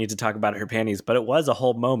like, we don't need to talk about her panties, but it was a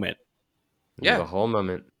whole moment. Yeah, a whole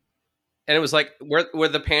moment. And it was like, were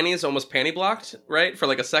the panties almost panty blocked, right? For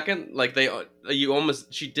like a second, like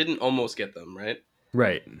she didn't almost get them, right?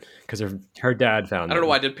 Right, because her dad found them. I don't know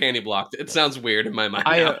why I did panty blocked. It sounds weird in my mind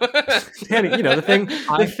now. Panty,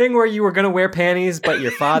 the thing where you were going to wear panties, but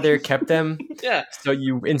your father kept them. Yeah. So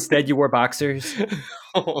instead you wore boxers.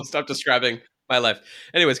 Oh, stop describing my life.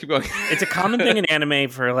 Anyways, keep going. It's a common thing in anime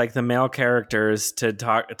for like the male characters to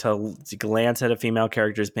glance at a female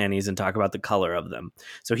character's panties and talk about the color of them.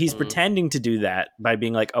 So he's pretending to do that by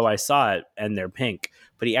being like, "Oh, I saw it, and they're pink,"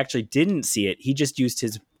 but he actually didn't see it. He just used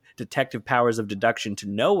his detective powers of deduction to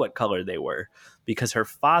know what color they were because her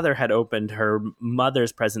father had opened her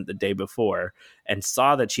mother's present the day before and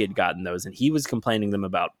saw that she had gotten those, and he was complaining them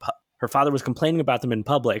about her father was complaining about them in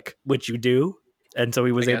public, which you do, and so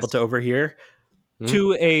he was able to overhear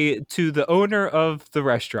to the owner of the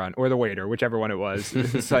restaurant or the waiter, whichever one it was.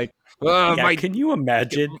 It's like, can you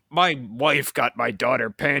imagine? My wife got my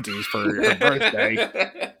daughter panties for her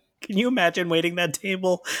birthday. Can you imagine waiting that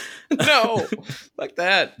table? No, like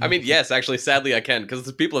that. I mean, yes, actually, sadly, I can, because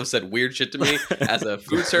people have said weird shit to me as a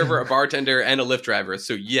food server, a bartender, and a Lyft driver.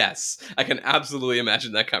 So yes, I can absolutely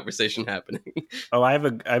imagine that conversation happening. Oh, I have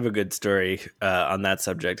a good story on that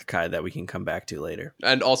subject, Kai, that we can come back to later.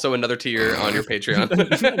 And also another tier on your Patreon.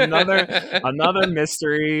 another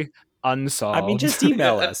mystery unsolved. I mean, just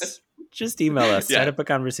email us. Yeah. Set up a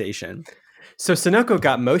conversation. So Sonoko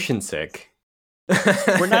got motion sick.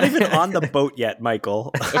 We're not even on the boat yet,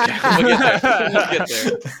 Michael. Okay, we'll get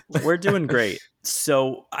there. We're doing great.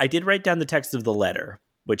 So I did write down the text of the letter,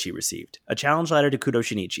 which he received. A challenge letter to Kudo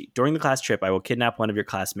Shinichi. During the class trip, I will kidnap one of your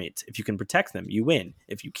classmates. If you can protect them, you win.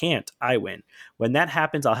 If you can't, I win. When that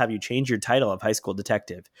happens, I'll have you change your title of high school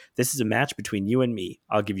detective. This is a match between you and me.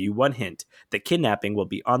 I'll give you one hint. The kidnapping will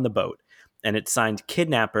be on the boat. And it's signed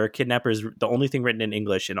Kidnapper. Kidnapper is the only thing written in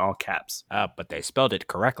English in all caps. But they spelled it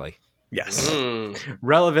correctly. Yes.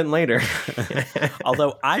 Relevant later.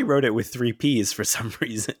 Although I wrote it with 3 P's for some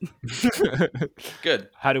reason. Good.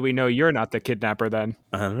 How do we know you're not the kidnapper then?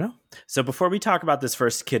 I don't know. So before we talk about this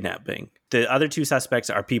first kidnapping, the other 2 suspects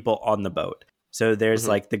are people on the boat. So there's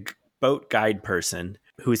like the boat guide person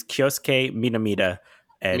who's Kyosuke Minamida,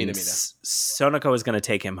 and Sonoko is going to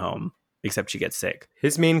take him home, except she gets sick.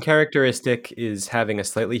 His main characteristic is having a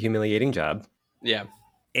slightly humiliating job. Yeah.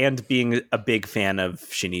 And being a big fan of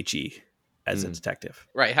Shinichi as a detective.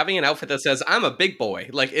 Right. Having an outfit that says, I'm a big boy.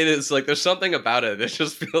 Like, it is like, there's something about it. It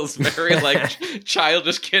just feels very like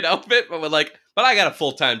childish kid outfit, but but I got a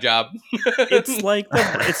full-time job. It's like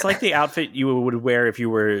the outfit you would wear if you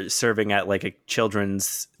were serving at like a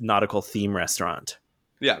children's nautical theme restaurant.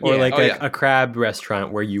 Yeah. Or like a crab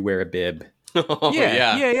restaurant where you wear a bib.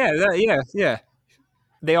 Yeah.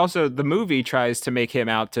 They also, the movie tries to make him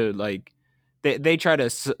out to like, They try to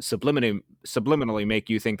subliminally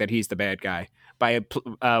make you think that he's the bad guy. By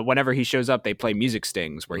whenever he shows up, they play music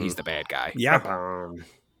stings where he's the bad guy. Yeah,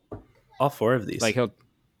 all 4 of these. Like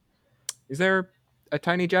is there a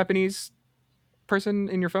tiny Japanese person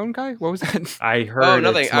in your phone, Kai? What was that? I heard. Oh,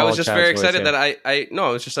 nothing. I was just very excited that I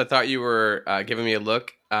thought you were giving me a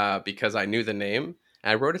look because I knew the name.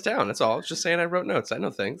 And I wrote it down. That's all. I was just saying I wrote notes. I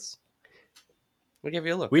know things. We'll give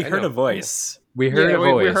you a look. We heard a voice. We heard a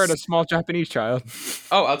voice. We heard a small Japanese child.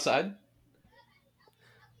 Oh, outside?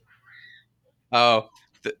 Oh,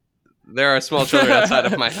 there are small children outside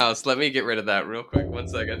of my house. Let me get rid of that real quick. 1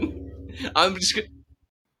 second. I'm just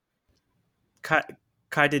gonna...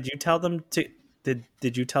 Kai, did you tell them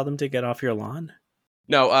to get off your lawn?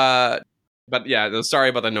 No, but yeah, sorry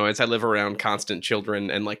about the noise. I live around constant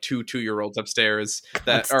children and like 2 2-year-olds upstairs.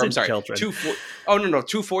 Children. 2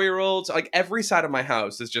 4-year-olds. Like every side of my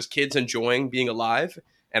house is just kids enjoying being alive,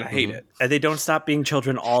 and I hate it. And they don't stop being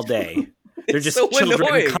children all day. They're just so children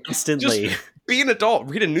annoying. Constantly. Just be an adult,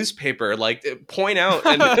 read a newspaper, like point out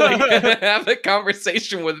and like, have a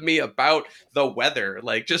conversation with me about the weather.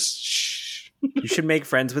 Like just shh. You should make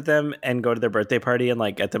friends with them and go to their birthday party and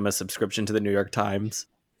like get them a subscription to the New York Times.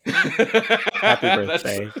 Happy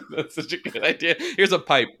birthday. That's such a good idea. Here's a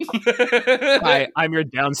pipe. Hi, I'm your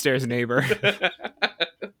downstairs neighbor.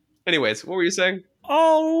 Anyways, what were you saying?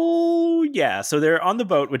 Oh, yeah. So they're on the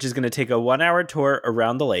boat, which is going to take a 1-hour tour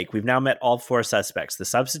around the lake. We've now met all 4 suspects: the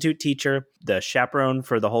substitute teacher, the chaperone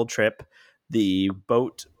for the whole trip, the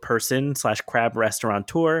boat person / crab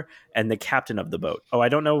restaurateur, and the captain of the boat. Oh, I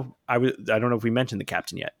don't know. I don't know if we mentioned the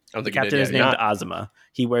captain yet. I don't The think you captain did is yet. named Azuma.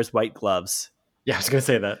 He wears white gloves, Yeah, I was gonna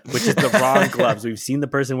say that. which is the wrong gloves. We've seen the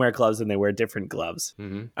person wear gloves and they wear different gloves.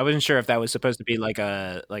 Mm-hmm. I wasn't sure if that was supposed to be like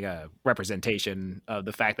a representation of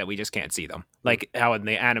the fact that we just can't see them. Like how in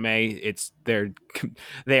the anime,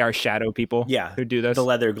 they are shadow people. Yeah, who do this. The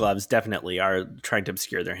leather gloves definitely are trying to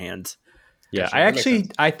obscure their hands. Yeah, Gotcha, that makes sense.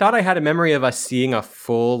 I thought I had a memory of us seeing a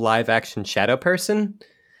full live action shadow person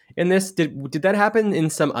in this. Did that happen in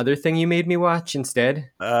some other thing you made me watch instead?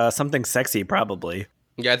 Something sexy, probably.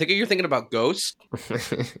 Yeah, I think you're thinking about Ghost.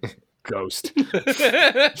 Ghost.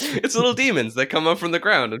 It's little demons that come up from the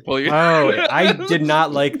ground and pull you. Oh, I did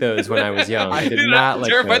not like those when I was young. I did not like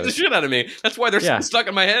terrified the those. shit out of me. That's why they're Yeah. stuck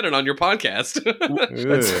in my head and on your podcast.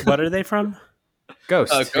 Ooh. What are they from?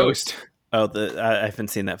 Ghost. Ghost. Oh, I haven't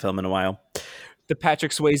seen that film in a while. The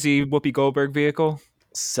Patrick Swayze Whoopi Goldberg vehicle.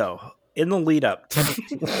 So, in the lead up,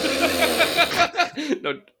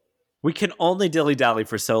 No, we can only dilly-dally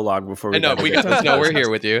for so long before we I know. go to We the got. No, we're here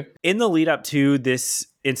with you. In the lead up to this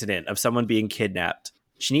incident of someone being kidnapped,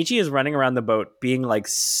 Shinichi is running around the boat being like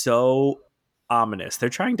so ominous. They're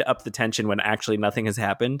trying to up the tension when actually nothing has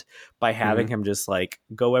happened by having him just like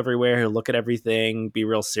go everywhere, look at everything, be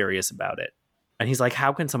real serious about it. And he's like,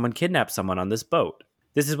 how can someone kidnap someone on this boat?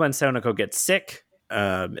 This is when Sonoko gets sick.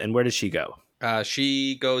 And where does she go?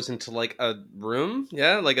 She goes into like a room.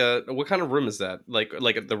 Yeah, like what kind of room is that? Like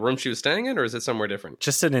the room she was staying in, or is it somewhere different?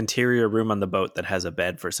 Just an interior room on the boat that has a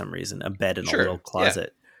bed for some reason, a bed in Sure, a little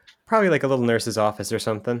closet. Probably like a little nurse's office or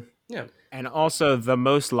something. Yeah. And also the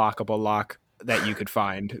most lockable lock that you could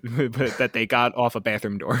find that they got off a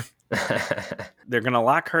bathroom door. They're going to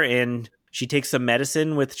lock her in. She takes some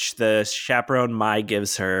medicine which the chaperone Mai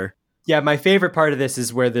gives her. Yeah, my favorite part of this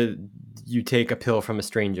is where you take a pill from a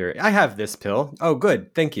stranger. I have this pill. Oh,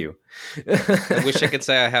 good. Thank you. I wish I could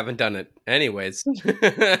say I haven't done it. Anyways.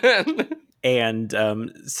 And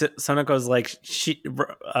Sonoko's like,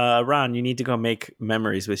 Ron, you need to go make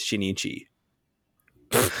memories with Shinichi.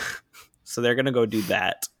 So they're going to go do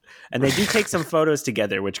that. And they do take some photos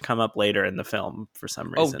together, which come up later in the film for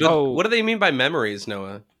some reason. What do they mean by memories,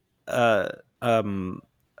 Noah?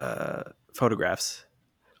 Photographs.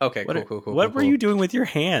 Okay, cool. What were you doing with your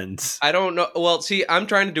hands? I don't know. Well, see, I'm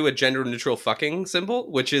trying to do a gender neutral fucking symbol,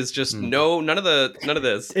 which is just none of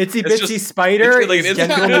this. Itsy Bitsy Spider is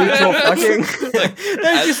gender neutral fucking.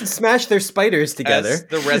 They just smash their spiders together. As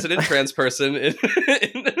the resident trans person,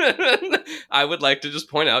 I would like to just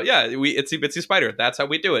point out, we Itsy Bitsy Spider. That's how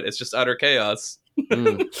we do it. It's just utter chaos.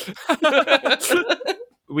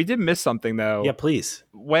 We did miss something though. Yeah, please.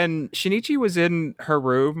 When Shinichi was in her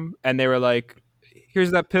room and they were like,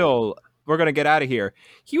 here's that pill, we're gonna get out of here,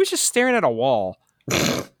 he was just staring at a wall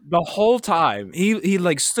the whole time. He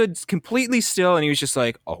like stood completely still and he was just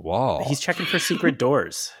like, a wall. He's checking for secret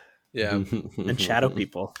doors. Yeah. And shadow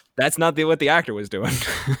people. That's not what the actor was doing.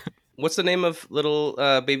 What's the name of little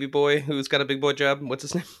baby boy who's got a big boy job? What's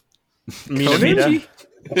his name? Minamida.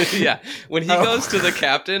 Yeah, when he goes to the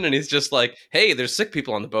captain and he's just like, hey, there's sick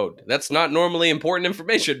people on the boat. That's not normally important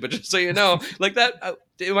information, but just so you know, like that.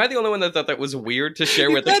 Am I the only one that thought that was weird to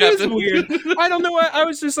share with the That captain? is weird. I don't know why. I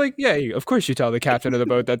was just like, yeah, of course you tell the captain of the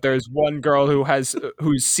boat that there's one girl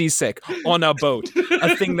who's seasick on a boat,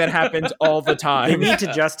 a thing that happens all the They time. need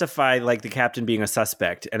to justify like the captain being a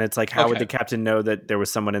suspect, and it's like, how would the captain know that there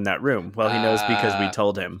was someone in that room? Well, he knows because we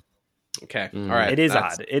told him. Okay, all right. It is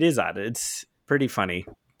odd. It is odd. It's pretty funny.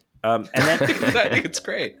 And then I think it's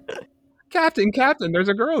great. Captain, there's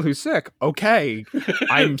a girl who's sick. Okay,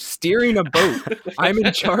 I'm steering a boat. I'm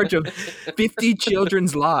in charge of 50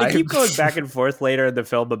 children's they lives. keep going back and forth later in the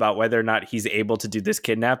film about whether or not he's able to do this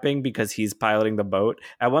kidnapping because he's piloting the boat.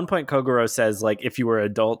 At one point, Kogoro says, like, if you were an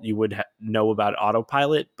adult, you would know about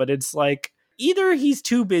autopilot, but it's like, either he's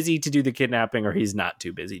too busy to do the kidnapping or he's not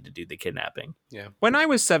too busy to do the kidnapping. Yeah. When I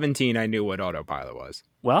was 17, I knew what autopilot was.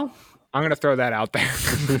 Well, I'm going to throw that out there.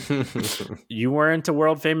 you weren't a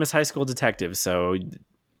world famous high school detective, so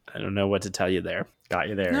I don't know what to tell you there. Got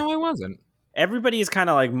you there. No, I wasn't. Everybody is kind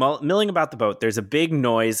of like milling about the boat. There's a big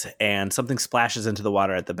noise and something splashes into the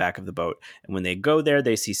water at the back of the boat. And when they go there,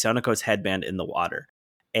 they see Sonoko's headband in the water.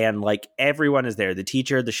 And like everyone is there, the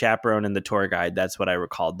teacher, the chaperone, and the tour guide. That's what I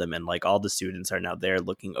recalled them. And like all the students are now there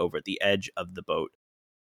looking over the edge of the boat.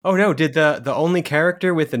 Oh no, did the only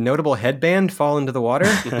character with the notable headband fall into the water?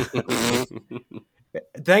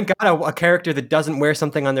 Thank God a character that doesn't wear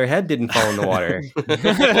something on their head didn't fall in the water.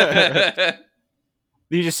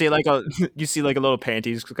 You just see like a little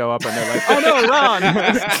panties go up, and they're like, "Oh no, Ron!"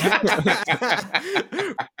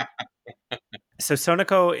 So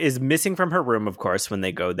Sonoko is missing from her room, of course, when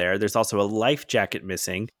they go there. There's also a life jacket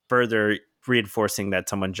missing, further reinforcing that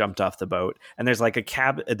someone jumped off the boat. And there's like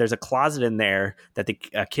there's a closet in there that the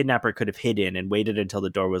kidnapper could have hid in and waited until the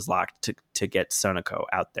door was locked to get Sonoko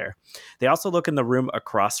out there. They also look in the room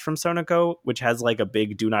across from Sonoko, which has like a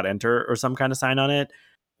big "do not enter" or some kind of sign on it.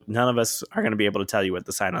 None of us are going to be able to tell you what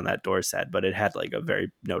the sign on that door said, but it had like a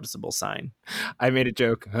very noticeable sign. I made a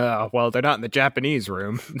joke. Well, they're not in the Japanese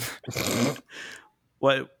room.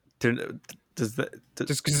 What does that?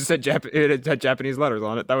 Just because it had Japanese letters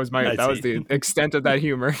on it. That was the extent of that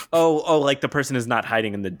humor. Oh, like the person is not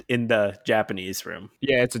hiding in the Japanese room.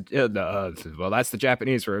 Yeah, well, that's the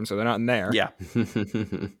Japanese room, so they're not in there. Yeah.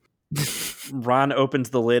 Ron opens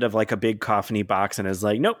the lid of like a big coffin-y box and is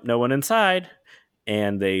like, "Nope, no one inside."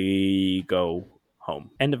 And they go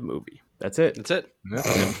home. End of movie. That's it. That's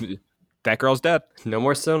it. That girl's dead. No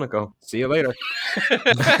more Sonoko. See you later.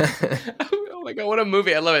 Oh my god, what a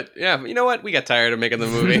movie. I love it. Yeah, you know what? We got tired of making the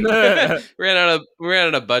movie. we ran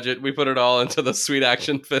out of budget. We put it all into the sweet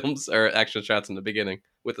action films or action shots in the beginning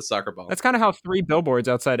with the soccer ball. That's kind of how 3 billboards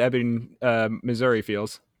outside Ebbing, Missouri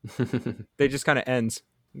feels. They just kind of ends.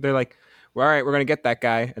 They're like, well, all right, we're going to get that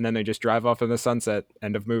guy. And then they just drive off in the sunset.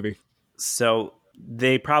 End of movie. So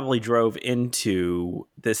they probably drove into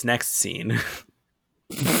this next scene.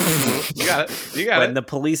 You got it. When the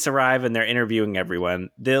police arrive and they're interviewing everyone,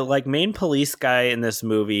 the like main police guy in this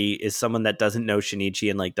movie is someone that doesn't know Shinichi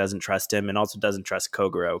and like doesn't trust him, and also doesn't trust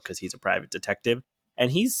Kogoro because he's a private detective.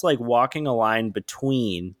 And he's like walking a line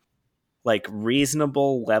between like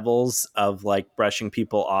reasonable levels of like brushing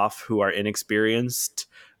people off who are inexperienced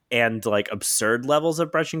and like absurd levels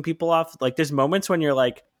of brushing people off. Like there's moments when you're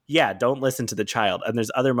like, yeah, don't listen to the child. And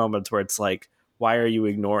there's other moments where it's like, why are you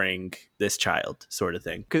ignoring this child, sort of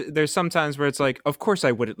thing? 'Cause there's some times where it's like, of course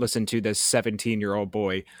I wouldn't listen to this 17-year-old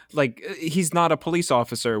boy. Like, he's not a police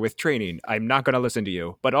officer with training. I'm not going to listen to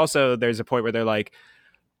you. But also there's a point where they're like,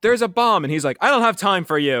 there's a bomb. And he's like, I don't have time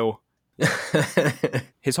for you.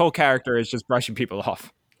 His whole character is just brushing people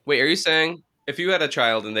off. Wait, are you saying if you had a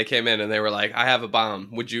child and they came in and they were like, I have a bomb,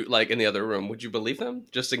 would you, like in the other room, would you believe them?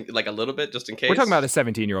 Just in, like a little bit, just in case? We're talking about a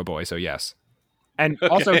 17-year-old boy, so yes. And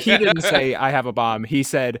also, he didn't say, I have a bomb. He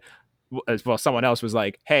said, well, someone else was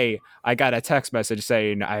like, hey, I got a text message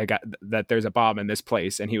saying that there's a bomb in this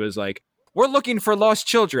place. And he was like, we're looking for lost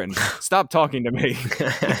children. Stop talking to me.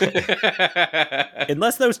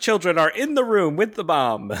 Unless those children are in the room with the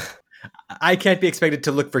bomb. I can't be expected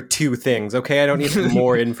to look for 2 things, okay? I don't need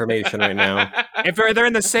more information right now. If they're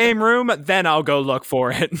in the same room, then I'll go look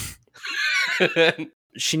for it.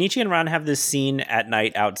 Shinichi and Ron have this scene at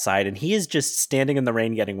night outside, and he is just standing in the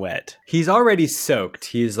rain getting wet. He's already soaked.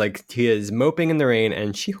 He is moping in the rain,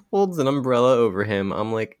 and she holds an umbrella over him.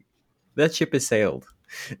 I'm like, that ship has sailed.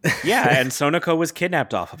 Yeah, and Sonoko was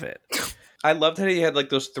kidnapped off of it. I loved how he had like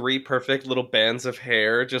those 3 perfect little bands of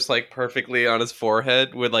hair just like perfectly on his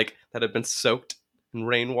forehead with like that had been soaked in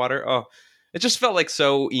rainwater. Oh, it just felt like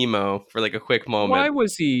so emo for like a quick moment. Why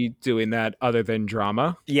was he doing that other than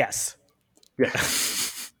drama? Yes. Yeah.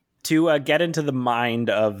 To get into the mind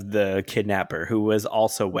of the kidnapper, who was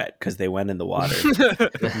also wet because they went in the water.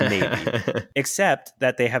 Maybe. Except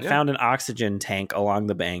that they have found an oxygen tank along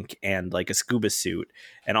the bank and like a scuba suit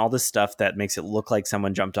and all this stuff that makes it look like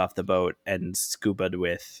someone jumped off the boat and scubaed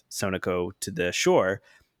with Sonoko to the shore.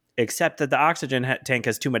 Except that the oxygen tank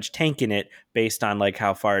has too much tank in it based on like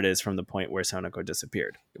how far it is from the point where Sonoko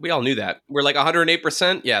disappeared. We all knew that. We're like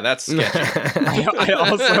 108%. Yeah, that's sketchy. I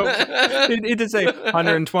also he did say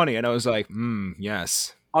 120, and I was like,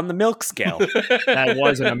 yes. On the milk scale. That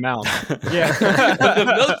was an amount. Yeah.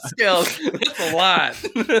 The milk scale, that's a lot.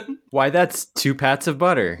 Why, that's 2 pats of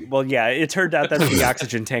butter. Well, yeah, it turned out that the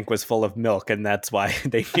oxygen tank was full of milk, and that's why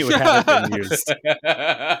they knew it hadn't been used.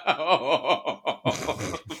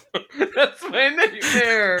 That's my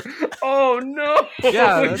nightmare. Oh, no.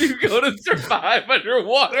 Yeah, Would you go to survive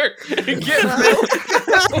underwater and get milk?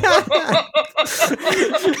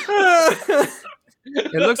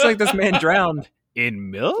 It looks like this man drowned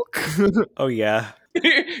in milk. Oh, yeah.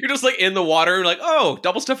 You're just like in the water, like, oh,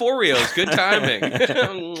 double stuff Oreos, good timing.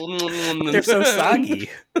 They're so soggy.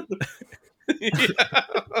 Yeah.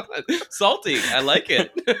 Salty, I like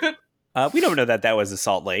it. We don't know that was a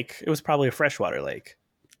salt lake. It was probably a freshwater lake.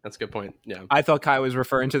 That's a good point. Yeah. I thought Kai was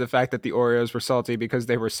referring to the fact that the Oreos were salty because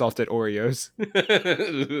they were salted Oreos.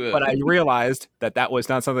 But I realized that that was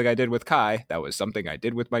not something I did with Kai. That was something I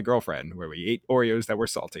did with my girlfriend, where we ate Oreos that were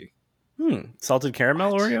salty. Salted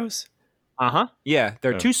caramel Oreos? Yeah,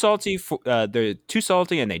 they're too salty. They're too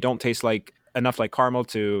salty, and they don't taste like enough like caramel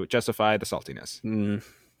to justify the saltiness.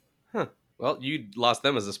 Huh. Well, you lost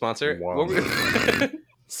them as a sponsor. Wow.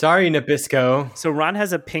 Sorry, Nabisco. So Ron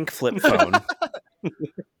has a pink flip phone.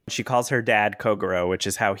 She calls her dad Kogoro, which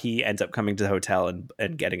is how he ends up coming to the hotel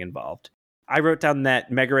and getting involved. I wrote down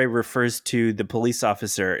that Megure refers to the police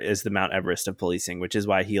officer as the Mount Everest of policing, which is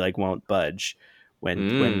why he like won't budge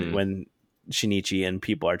when Shinichi and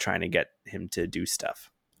people are trying to get him to do stuff.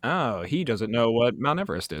 Oh, he doesn't know what Mount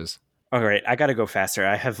Everest is. All right, I got to go faster.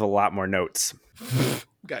 I have a lot more notes.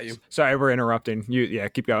 Got you. Sorry, we're interrupting. Yeah,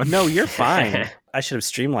 keep going. No, you're fine. I should have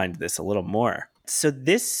streamlined this a little more. So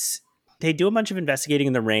they do a bunch of investigating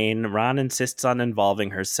in the rain. Ron insists on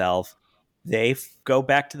involving herself. They go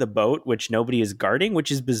back to the boat, which nobody is guarding,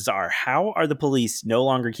 which is bizarre. How are the police no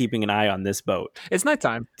longer keeping an eye on this boat? It's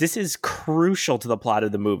nighttime. This is crucial to the plot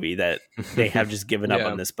of the movie that they have just given up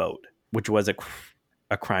on this boat, which was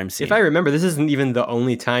a crime scene. If I remember, this isn't even the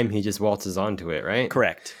only time he just waltzes onto it, right?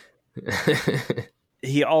 Correct.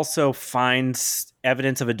 He also finds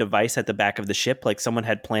evidence of a device at the back of the ship, like someone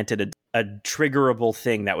had planted a triggerable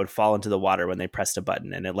thing that would fall into the water when they pressed a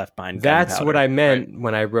button, and it left behind That's gunpowder. what I meant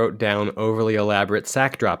when I wrote down overly elaborate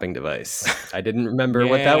sack dropping device. I didn't remember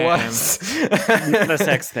what that was. The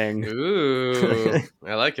sex thing. Ooh,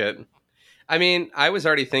 I like it. I mean, I was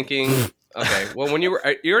already thinking. Okay, well, when you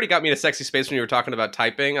already got me in a sexy space when you were talking about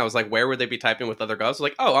typing. I was like, where would they be typing with other girls?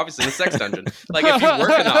 Like, oh, obviously the sex dungeon. Like, if you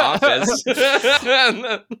work in the office.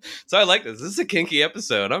 So I like this. This is a kinky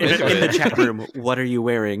episode. I'm into In the it. chat room, what are you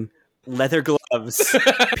wearing? Leather gloves.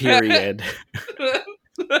 Period.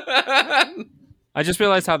 I just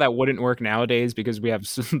realized how that wouldn't work nowadays because we have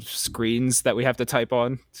some screens that we have to type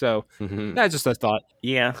on. So that's just a thought.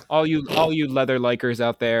 Yeah. All you leather likers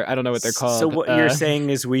out there, I don't know what they're called. So what you're saying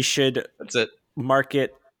is we should That's it.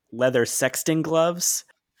 market leather sexting gloves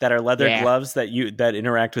that are leather gloves that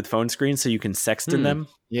interact with phone screens so you can sext in them.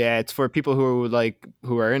 Yeah, it's for people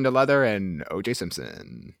who are into leather and OJ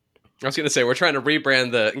Simpson. I was going to say, we're trying to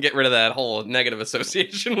rebrand and get rid of that whole negative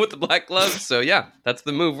association with the black gloves. So yeah, that's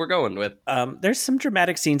the move we're going with. There's some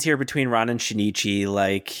dramatic scenes here between Ron and Shinichi.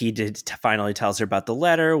 Like he finally tells her about the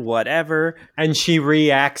letter, whatever. And she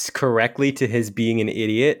reacts correctly to his being an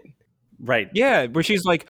idiot. Right. Yeah, where she's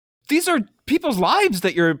like, these are people's lives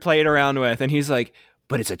that you're playing around with. And he's like,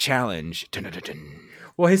 but it's a challenge. Dun-dun-dun-dun.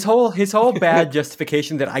 Well, his whole bad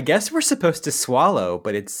justification that I guess we're supposed to swallow,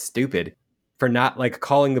 but it's stupid, for not like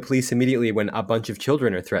calling the police immediately when a bunch of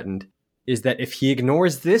children are threatened, is that if he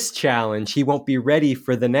ignores this challenge, he won't be ready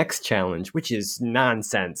for the next challenge, which is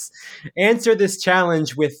nonsense. Answer this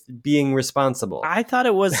challenge with being responsible. I thought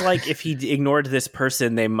it was like if he ignored this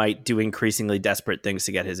person, they might do increasingly desperate things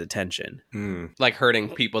to get his attention. Like hurting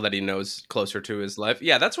people that he knows closer to his life.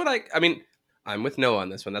 Yeah, that's what I mean, I'm with Noah on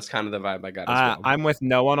this one. That's kind of the vibe I got as well. I'm with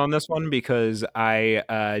no one on this one because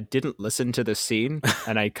I didn't listen to the scene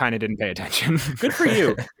and I kind of didn't pay attention. Good for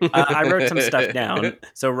you. I wrote some stuff down.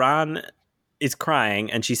 So Ron is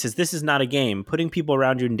crying and she says, "This is not a game. Putting people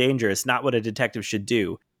around you in danger is not what a detective should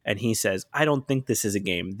do." And he says, "I don't think this is a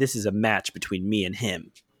game. This is a match between me and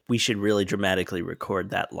him." We should really dramatically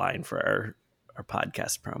record that line for our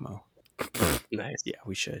podcast promo. Nice. Yeah,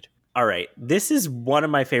 we should. All right. This is one of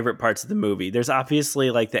my favorite parts of the movie. There's obviously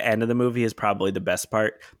like the end of the movie is probably the best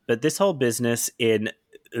part, but this whole business in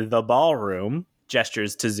the ballroom,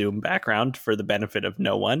 gestures to zoom background for the benefit of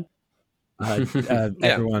no one.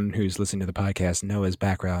 Everyone who's listening to the podcast, Noah's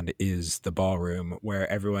background is the ballroom where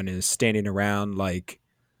everyone is standing around like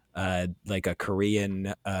a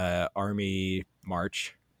Korean army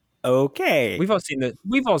march. Okay. We've all seen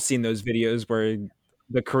those videos where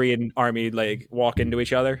the Korean army like walk into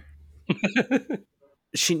each other.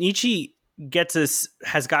 Shinichi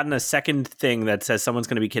has gotten a second thing that says someone's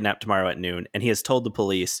going to be kidnapped tomorrow at noon, and he has told the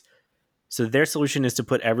police. So their solution is to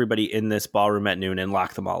put everybody in this ballroom at noon and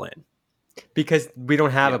lock them all in. Because we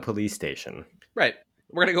don't have a police station. Right.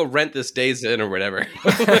 We're going to go rent this Days Inn or whatever.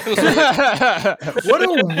 What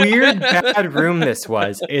a weird, bad room this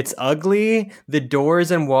was. It's ugly. The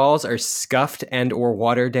doors and walls are scuffed and or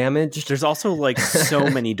water damaged. There's also like so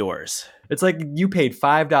many doors. It's like you paid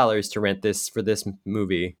 $5 to rent this for this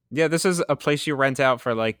movie. Yeah, this is a place you rent out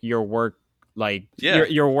for like your work, like Yeah.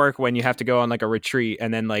 your work when you have to go on like a retreat,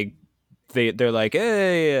 and then like they're like,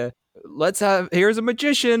 hey, here's a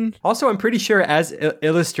magician. Also, I'm pretty sure, as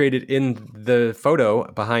illustrated in the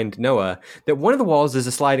photo behind Noah, that one of the walls is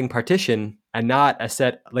a sliding partition and not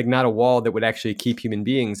a wall that would actually keep human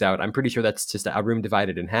beings out. I'm pretty sure that's just a room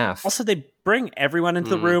divided in half. Also, they bring everyone into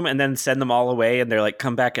the room and then send them all away, and they're like,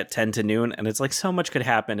 come back at 10 to noon. And it's like, so much could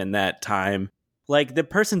happen in that time. Like, the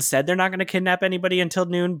person said they're not going to kidnap anybody until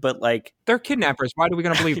noon, but like, they're kidnappers. Why are we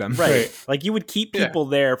going to believe them? Right. Like, you would keep people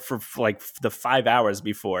there for like the 5 hours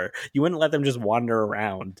before. You wouldn't let them just wander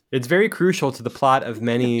around. It's very crucial to the plot of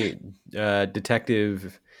many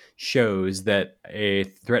detective shows that a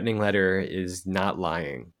threatening letter is not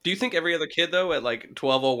lying. Do you think every other kid, though, at like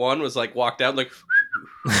 12:01 was like walked out like,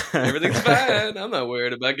 everything's fine. I'm not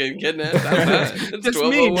worried about getting kidnapped. I'm fine. It's Just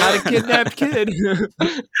me, not a kidnapped kid.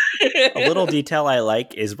 A little detail I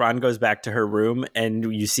like is Ron goes back to her room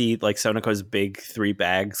and you see like Sonoko's big 3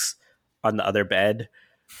 bags on the other bed.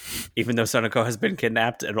 Even though Sonoko has been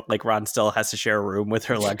kidnapped, and like Ron still has to share a room with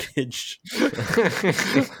her luggage.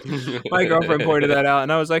 My girlfriend pointed that out,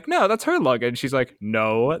 and I was like, "No, that's her luggage." She's like,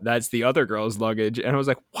 "No, that's the other girl's luggage." And I was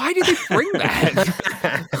like, "Why did they bring that?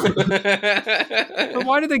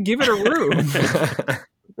 Why did they give it a room?"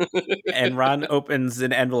 And Ron opens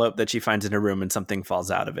an envelope that she finds in her room, and something falls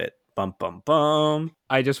out of it. Bum, bum, bum.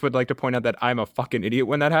 I just would like to point out that I'm a fucking idiot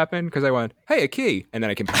when that happened, because I went, "Hey, a key," and then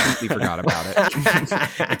I completely forgot about it.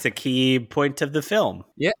 It's a key point of the film.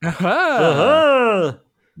 Yeah.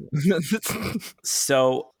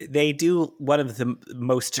 So they do one of the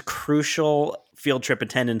most crucial field trip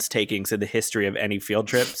attendance takings in the history of any field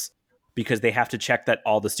trips, because they have to check that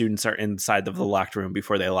all the students are inside of the locked room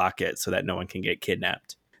before they lock it so that no one can get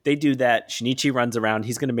kidnapped. They do that. Shinichi runs around.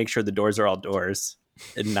 He's going to make sure the doors are all doors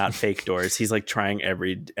and not fake doors. He's like trying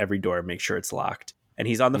every door, make sure it's locked. And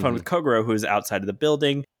he's on the phone with Kogoro, who's outside of the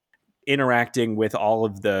building, interacting with all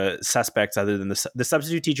of the suspects other than the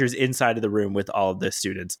substitute teachers inside of the room with all of the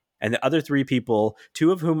students. And the other 3 people,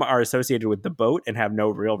 2 of whom are associated with the boat and have no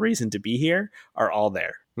real reason to be here, are all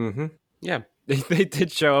there. Mm-hmm. Yeah. They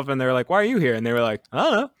did show up, and they were like, "Why are you here?" And they were like, "I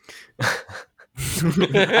don't know."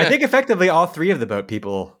 I think effectively all 3 of the boat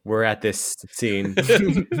people were at this scene.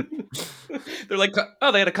 They're like,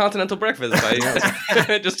 oh, they had a continental breakfast.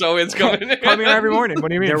 Just always going. Come here every morning. What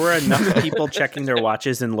do you mean? There were enough people checking their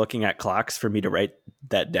watches and looking at clocks for me to write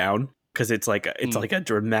that down, because it's like a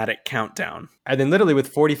dramatic countdown. And then literally with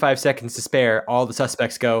 45 seconds to spare, all the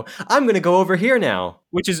suspects go, "I'm going to go over here now."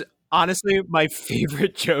 Which is honestly my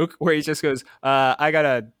favorite joke, where he just goes, I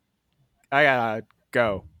gotta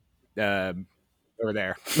go over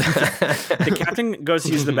there. The captain goes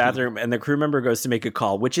to use the bathroom and the crew member goes to make a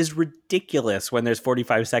call, which is ridiculous when there's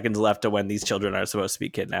 45 seconds left to when these children are supposed to be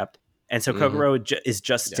kidnapped. And so Kogoro is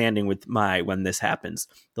just standing with Mai when this happens.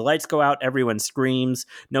 The lights go out. Everyone screams.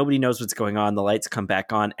 Nobody knows what's going on. The lights come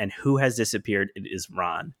back on. And who has disappeared? It is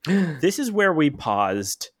Ron. This is where we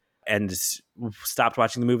paused and stopped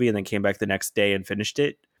watching the movie and then came back the next day and finished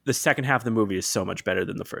it. The second half of the movie is so much better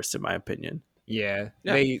than the first, in my opinion. Yeah.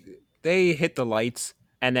 They hit the lights,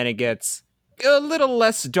 and then it gets a little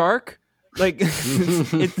less dark. Like,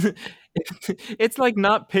 it's like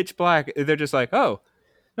not pitch black. They're just like, "Oh,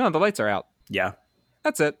 no, the lights are out." Yeah.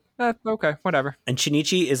 That's it. Okay, whatever. And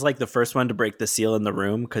Shinichi is like the first one to break the seal in the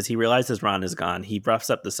room because he realizes Ron is gone. He roughs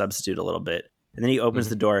up the substitute a little bit, and then he opens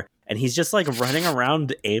the door, and he's just like running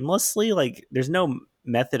around aimlessly. Like, there's no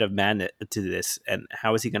method of madness to this, and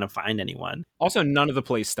how is he going to find anyone? Also, none of the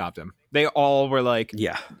police stopped him. They all were like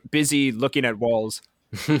busy looking at walls,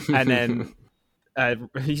 and then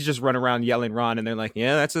he's just running around yelling Ron, and they're like,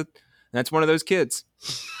 "Yeah, that's one of those kids."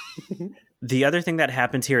 The other thing that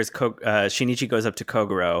happens here is Shinichi goes up to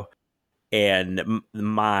Kogoro, and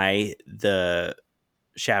Mai, the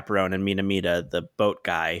chaperone, and Minamita, the boat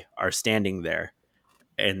guy, are standing there.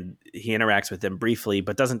 And he interacts with them briefly,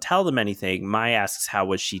 but doesn't tell them anything. Mai asks, how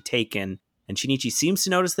was she taken? And Shinichi seems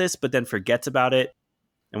to notice this, but then forgets about it.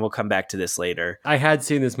 And we'll come back to this later. I had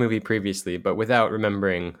seen this movie previously, but without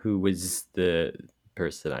remembering who was the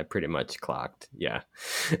person, I pretty much clocked. Yeah.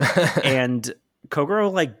 And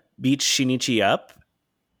Kogoro like beats Shinichi up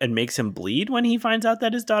and makes him bleed when he finds out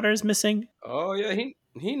that his daughter is missing. Oh, yeah.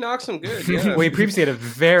 He knocks him good. Yeah. Well, he previously had a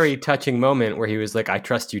very touching moment where he was like, "I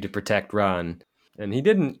trust you to protect Ron." And he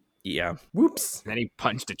didn't. Yeah. Whoops. And then he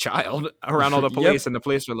punched a child around all the police, and the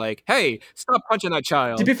police were like, "Hey, stop punching that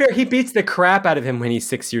child." To be fair, he beats the crap out of him when he's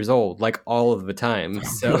 6 years old, like all of the time.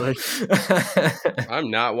 So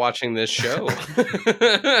I'm not watching this show.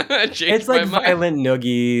 It's like violent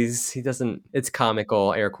noogies. He doesn't. It's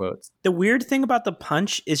comical, air quotes. The weird thing about the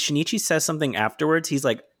punch is Shinichi says something afterwards. He's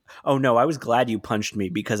like, Oh no, I was glad you punched me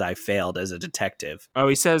because I failed as a detective. Oh,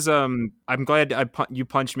 he says, I'm glad you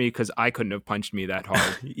punched me because I couldn't have punched me that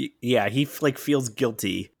hard. Yeah, he like feels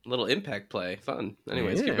guilty. Little impact play. Fun.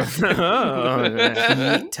 Anyways, keep Yeah.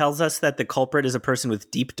 going. He tells us that the culprit is a person with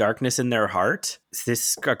deep darkness in their heart. Is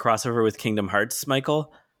this a crossover with Kingdom Hearts,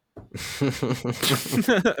 Michael?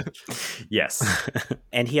 Yes.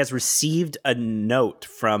 And he has received a note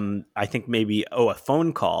from, I think maybe, a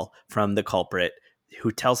phone call from the culprit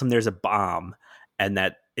who tells him there's a bomb and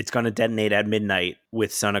that it's going to detonate at midnight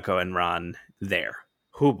with Sonoko and Ron there.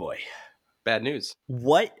 Oh boy. Bad news.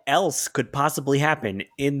 What else could possibly happen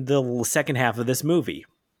in the second half of this movie?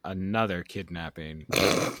 Another kidnapping.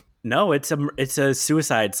 No, it's a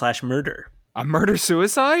suicide/murder. A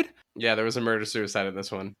murder-suicide? Yeah, there was a murder-suicide in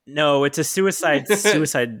this one. No, it's a suicide.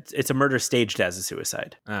 It's a murder staged as a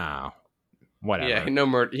suicide. Oh, whatever. Yeah, no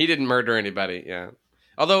murder. He didn't murder anybody. Yeah,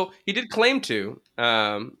 although he did claim to.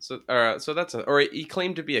 So that's or he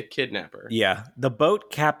claimed to be a kidnapper. Yeah, the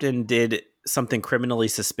boat captain did something criminally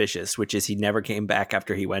suspicious, which is he never came back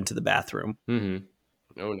after he went to the bathroom. Mm-hmm.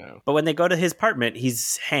 Oh no. But when they go to his apartment,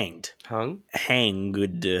 he's hanged. Hung?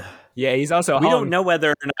 Hanged. Yeah, he's also We hung. don't know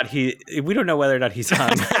whether or not he's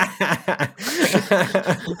hung.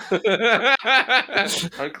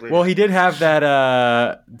 Unclear. Well, he did have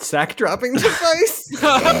that sack dropping device.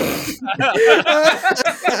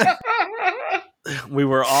 We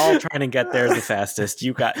were all trying to get there the fastest.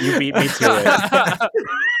 You beat me to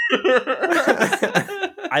it.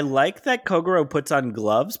 I like that Kogoro puts on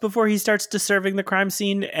gloves before he starts disturbing the crime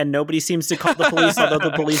scene, and nobody seems to call the police, although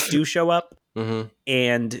the police do show up. Mm-hmm.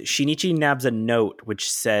 And Shinichi nabs a note which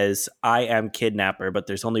says, "I am kidnapper," but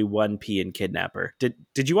there's only one P in kidnapper.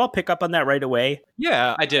 Did you all pick up on that right away?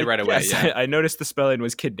 Yeah, I did right away. Yes, Yeah. I noticed the spelling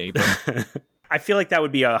was kidnapper. I feel like that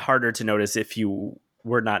would be harder to notice if you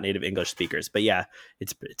were not native English speakers. But yeah,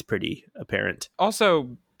 it's pretty apparent.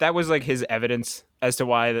 Also, that was like his evidence as to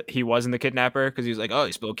why he wasn't the kidnapper, because he was like, oh,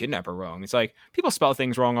 he spelled kidnapper wrong. It's like, people spell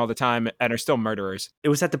things wrong all the time and are still murderers. It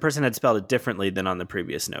was that the person had spelled it differently than on the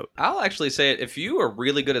previous note. I'll actually say it. If you are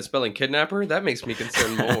really good at spelling kidnapper, that makes me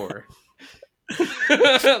concerned more.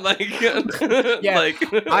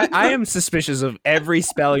 I am suspicious of every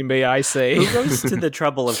spelling bee I say. Who goes to the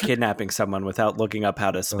trouble of kidnapping someone without looking up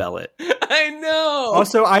how to spell it? I know.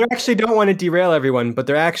 Also, I actually don't want to derail everyone, but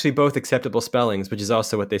they're actually both acceptable spellings, which is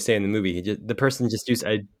also what they say in the movie. The person just used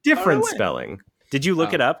a different spelling. Did you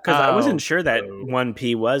look it up? Because I wasn't sure that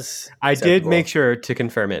 1P was I acceptable. did make sure to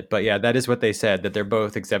confirm it, but yeah, that is what they said, that they're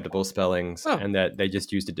both acceptable spellings and that they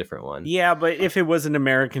just used a different one. Yeah, but if it was an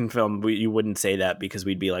American film, you wouldn't say that because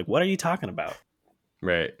we'd be like, what are you talking about?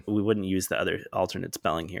 Right. We wouldn't use the other alternate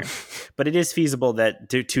spelling here. But it is feasible that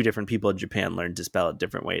two different people in Japan learned to spell it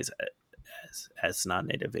different ways as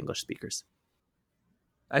non-native English speakers.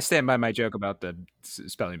 I stand by my joke about the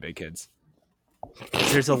spelling bee kids.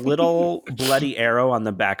 There's a little bloody arrow on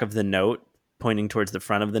the back of the note pointing towards the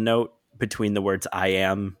front of the note between the words I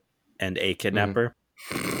am and a kidnapper.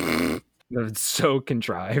 It's so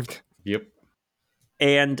contrived. Yep.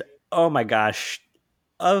 And oh my gosh,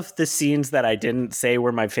 of the scenes that I didn't say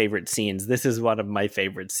were my favorite scenes, this is one of my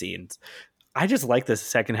favorite scenes. I just like the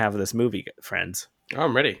second half of this movie, friends. Oh,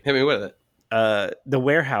 I'm ready. Hit me with it. The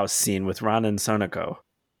warehouse scene with Ron and Sonoko.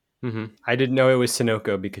 Mm-hmm. I didn't know it was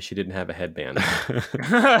Sonoko because she didn't have a headband. They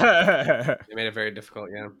made it very difficult,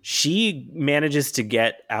 yeah. She manages to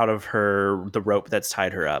get out of the rope that's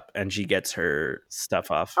tied her up, and she gets her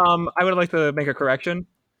stuff off. I would like to make a correction.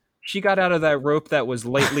 She got out of that rope that was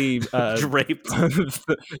lately draped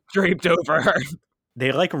over her.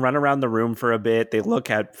 They like run around the room for a bit. They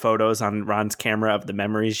look at photos on Ron's camera of the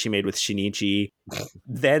memories she made with Shinichi.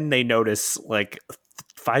 Then they notice, like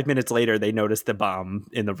 5 minutes later, they notice the bomb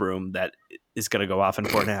in the room that is going to go off in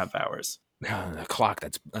 4.5 hours. The clock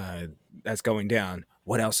that's going down.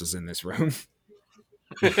 What else is in this room?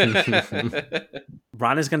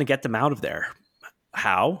 Ron is going to get them out of there.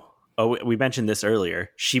 How? Oh, we mentioned this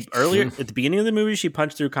earlier. Earlier at the beginning of the movie, she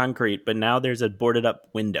punched through concrete, but now there's a boarded up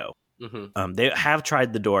window. Mm-hmm. They have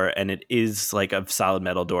tried the door, and it is like a solid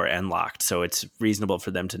metal door and locked, so it's reasonable for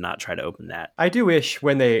them to not try to open that. I do wish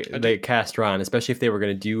when they cast Ron, especially if they were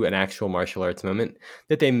going to do an actual martial arts moment,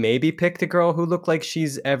 that they maybe picked a girl who looked like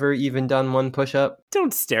she's ever even done one push-up.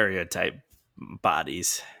 Don't stereotype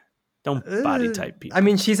bodies. Don't body type people. I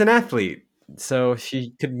mean, she's an athlete, so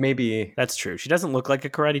she could maybe... That's true. She doesn't look like a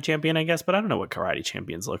karate champion, I guess, but I don't know what karate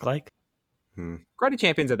champions look like. Karate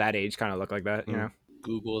champions at that age kind of look like that, you know?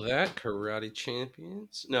 Google that. Karate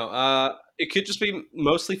champions. No, it could just be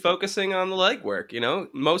mostly focusing on the leg work,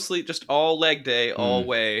 mostly just all leg day, all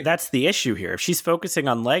way. That's the issue here. If she's focusing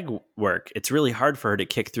on leg work, it's really hard for her to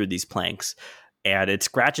kick through these planks. And it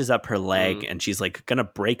scratches up her leg, and she's like going to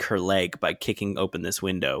break her leg by kicking open this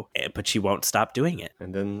window, but she won't stop doing it.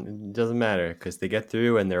 And then it doesn't matter because they get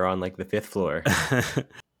through and they're on like the 5th floor.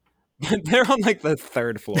 They're on like the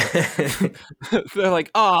 3rd floor. They're like,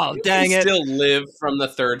 oh, dang it. Still live from the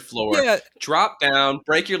 3rd floor. Yeah. Drop down,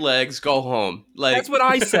 break your legs, go home. Like That's what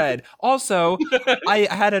I said. Also, I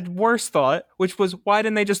had a worse thought, which was, why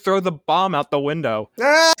didn't they just throw the bomb out the window?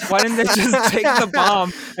 Why didn't they just take the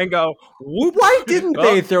bomb and go, whoop? Why didn't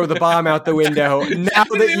they throw the bomb out the window now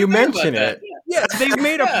that you mention it? Yeah, they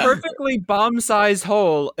made a perfectly bomb-sized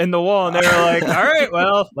hole in the wall, and they were like, all right,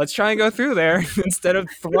 well, let's try and go through there instead of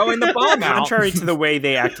throwing the bomb out. Contrary to the way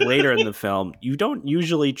they act later in the film, you don't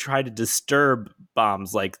usually try to disturb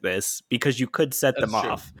bombs like this because you could set them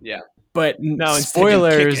off. Yeah. But no,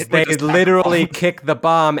 spoilers, they literally kick the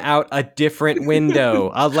bomb out a different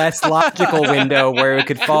window, a less logical window where it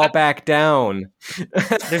could fall back down.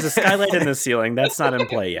 There's a skylight in the ceiling. That's not in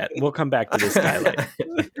play yet. We'll come back to the skylight.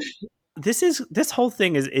 This whole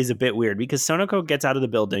thing is a bit weird because Sonoko gets out of the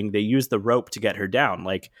building. They use the rope to get her down,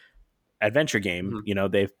 like Adventure Game.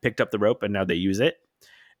 They've picked up the rope and now they use it.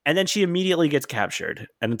 And then she immediately gets captured.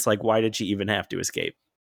 And it's like, why did she even have to escape?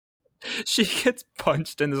 She gets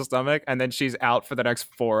punched in the stomach and then she's out for the next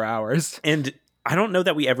 4 hours. And I don't know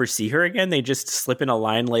that we ever see her again. They just slip in a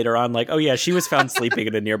line later on like, oh yeah, she was found sleeping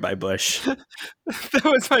in a nearby bush. That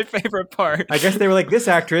was my favorite part. I guess they were like, this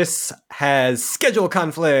actress has schedule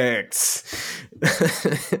conflicts.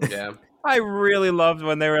 Yeah. I really loved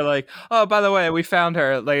when they were like, oh, by the way, we found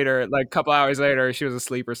her later, like a couple hours later. She was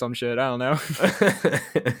asleep or some shit. I don't know.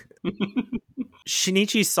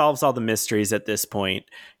 Shinichi solves all the mysteries at this point.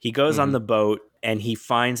 He goes on the boat and he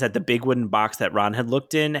finds that the big wooden box that Ron had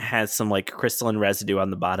looked in has some like crystalline residue on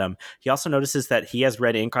the bottom. He also notices that he has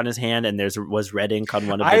red ink on his hand and was red ink on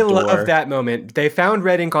one of the door. I love that moment. They found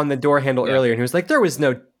red ink on the door handle earlier and he was like, there was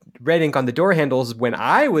no red ink on the door handles when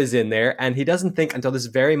I was in there, and he doesn't think until this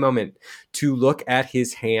very moment to look at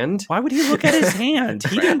his hand. Why would he look at his hand?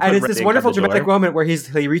 He didn't and it's this wonderful dramatic moment where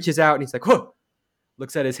he reaches out and he's like, whoa,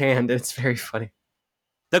 looks at his hand, and it's very funny.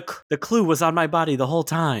 The clue was on my body the whole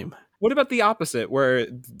time. What about the opposite, where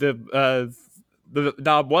the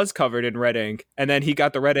knob was covered in red ink, and then he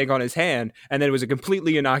got the red ink on his hand, and then it was a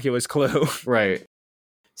completely innocuous clue? Right.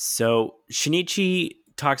 So Shinichi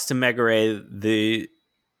talks to Megure, the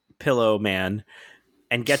pillow man,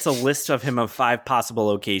 and gets a list of him of 5 possible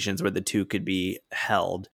locations where the two could be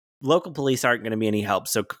held. Local police aren't going to be any help,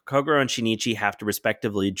 so Kogoro and Shinichi have to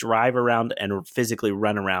respectively drive around and physically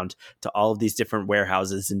run around to all of these different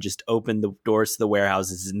warehouses and just open the doors to the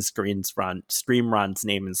warehouses and scream Ron's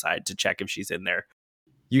name inside to check if she's in there.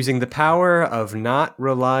 Using the power of not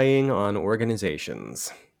relying on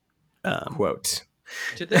organizations. Quote.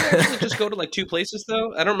 Did they actually just go to like 2 places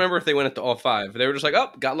though? I don't remember if they went to all 5. They were just like, oh,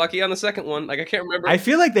 got lucky on the second one. Like I can't remember. I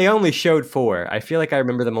feel like they only showed 4. I feel like I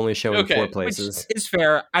remember them only showing 4 places. Which is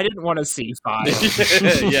fair. I didn't want to see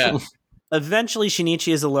 5. Yeah. Eventually,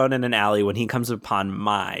 Shinichi is alone in an alley when he comes upon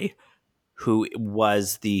Mai, who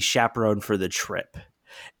was the chaperone for the trip.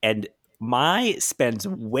 And Mai spends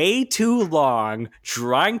way too long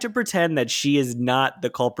trying to pretend that she is not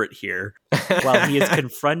the culprit here while he is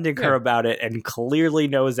confronting her about it and clearly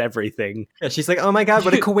knows everything. Yeah, she's like, oh my God,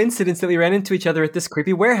 what a coincidence that we ran into each other at this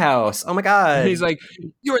creepy warehouse. Oh my God. And he's like,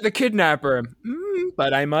 you're the kidnapper.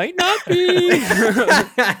 But I might not be.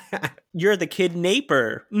 You're the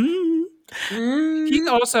kidnapper. He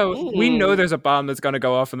also, we know there's a bomb that's going to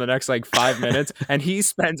go off in the next like 5 minutes, and he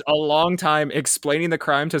spends a long time explaining the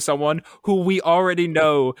crime to someone who we already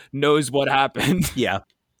knows what happened. Yeah.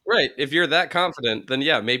 Right. If you're that confident, then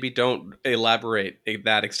yeah, maybe don't elaborate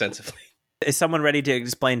that extensively. Is someone ready to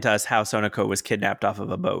explain to us how Sonoko was kidnapped off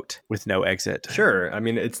of a boat with no exit? Sure. I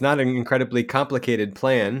mean, it's not an incredibly complicated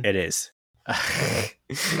plan. It is.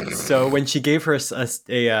 So when she gave her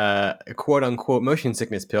a quote-unquote motion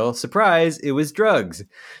sickness pill, surprise, it was drugs.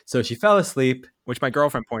 So she fell asleep. Which my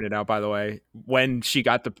girlfriend pointed out, by the way, when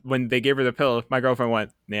they gave her the pill, my girlfriend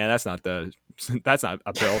went, "Nah, that's not a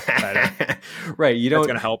pill." Right, you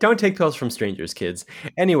help. Don't take pills from strangers, kids.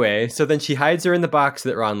 Anyway, so then she hides her in the box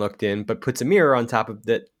that Ron looked in, but puts a mirror on top of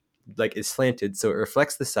that, like is slanted, so it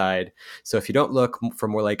reflects the side. So if you don't look for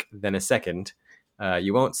more like than a second,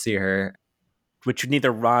 you won't see her. Which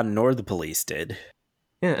neither Ron nor the police did.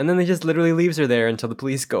 Yeah, and then they just literally leaves her there until the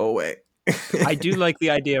police go away. I do like the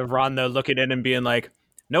idea of Ron, though, looking in and being like,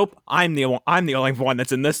 nope, I'm the only one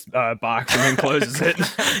that's in this box, and then closes it.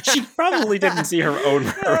 She probably didn't see her own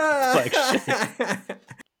reflection.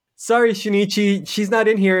 Sorry, Shinichi, she's not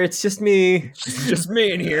in here. It's just me. It's just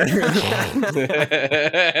me in here.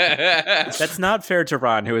 That's not fair to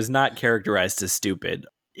Ron, who is not characterized as stupid.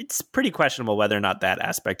 It's pretty questionable whether or not that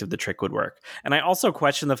aspect of the trick would work. And I also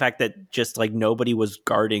question the fact that just like nobody was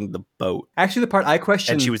guarding the boat. Actually, the part I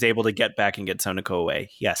question, And she was able to get back and get Sonoko away.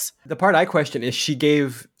 Yes. the part I question is she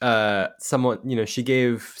gave she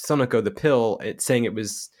gave Sonoko the pill, saying it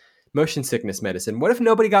was motion sickness medicine. What if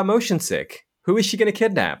nobody got motion sick? Who is she going to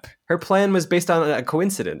kidnap? Her plan was based on a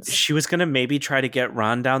coincidence. She was going to maybe try to get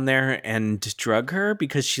Ron down there and drug her,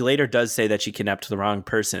 because she later does say that she kidnapped the wrong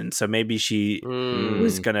person. So maybe she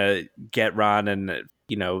was going to get Ron and,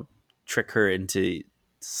 trick her into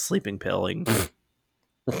sleeping pilling.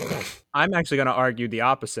 I'm actually going to argue the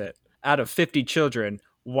opposite. Out of 50 children,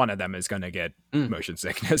 one of them is going to get motion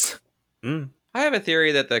sickness. I have a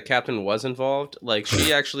theory that the captain was involved. Like,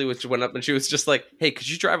 she actually went up and she was just like, hey, could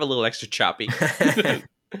you drive a little extra choppy?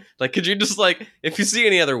 Like, could you just, like, if you see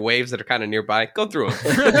any other waves that are kind of nearby, go through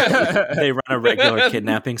them. They run a regular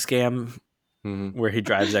kidnapping scam where he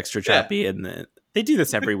drives extra choppy, and they do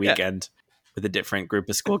this every weekend with a different group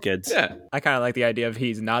of school kids. Yeah. I kind of like the idea of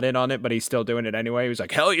he's not in on it, but he's still doing it anyway. He was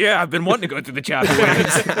like, hell yeah, I've been wanting to go through the choppy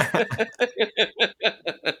waves.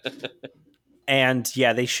 And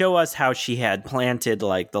yeah, they show us how she had planted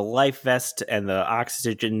like the life vest and the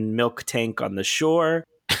oxygen milk tank on the shore.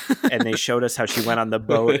 And they showed us how she went on the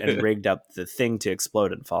boat and rigged up the thing to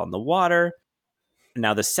explode and fall in the water.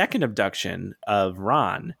 Now, the second abduction of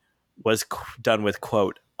Ron was done with,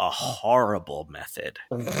 quote, a horrible method,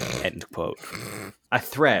 end quote. A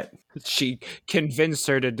threat. She convinced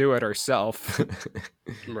her to do it herself.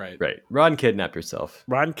 Right. Ron kidnapped herself.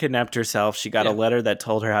 Ron kidnapped herself. She got a letter that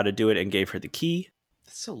told her how to do it and gave her the key.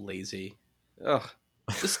 That's so lazy. Ugh.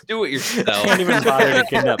 Just do it yourself. Can't even bother to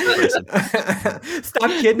kidnap the person. Stop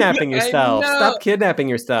kidnapping yourself. I know. Stop kidnapping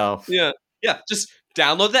yourself. Yeah. Just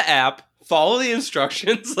download the app, follow the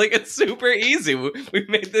instructions. Like, it's super easy. We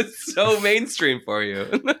made this so mainstream for you.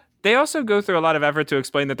 They also go through a lot of effort to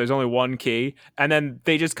explain that there's only one key, and then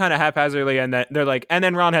they just kind of haphazardly, and then they're like, and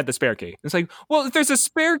then Ron had the spare key. It's like, well, if there's a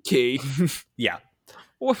spare key, Yeah.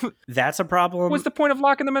 That's a problem. what's the point of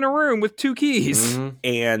locking them in a room with two keys? Mhm.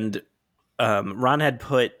 And Ron had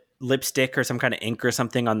put lipstick or some kind of ink or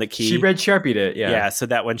something on the key. She red Sharpied it, Yeah, so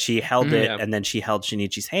that when she held it Yeah. and then she held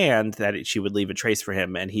Shinichi's hand, that she would leave a trace for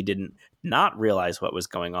him, and he didn't not realize what was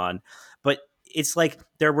going on. But it's like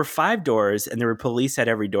there were 5 doors, and there were police at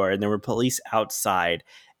every door, and there were police outside.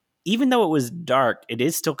 Even though it was dark, it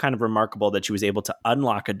is still kind of remarkable that she was able to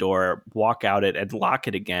unlock a door, walk out it, and lock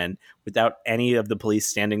it again without any of the police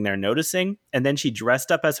standing there noticing. And then she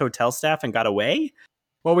dressed up as hotel staff and got away.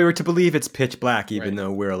 Well, we were to believe it's pitch black, even Right.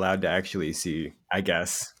 though we're allowed to actually see, I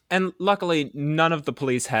guess. And luckily, none of the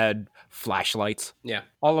police had flashlights. Yeah.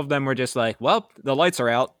 All of them were just like, well, the lights are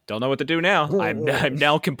out. Don't know what to do now. I'm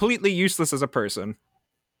now completely useless as a person.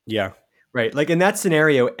 Yeah. Right. Like in that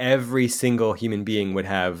scenario, every single human being would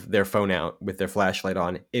have their phone out with their flashlight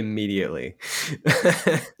on immediately.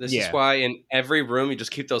 This Yeah. is why in every room you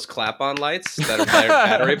just keep those clap-on lights that are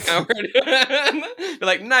battery powered. Be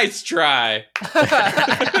like, nice try.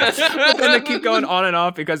 But then they keep going on and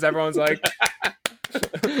off because everyone's like,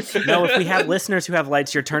 No, if we have listeners who have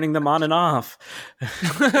lights, you're turning them on and off.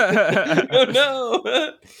 Oh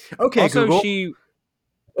no. Okay, also Google. she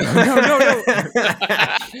no.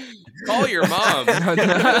 Call your mom.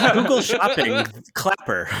 Google shopping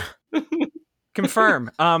clapper. confirm.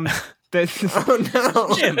 That Oh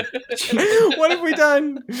no. Jim. What have we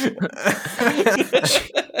done?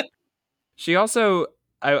 she also,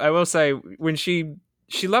 I will say, when she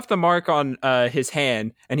left the mark on his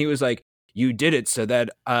hand, and he was like, "You did it so that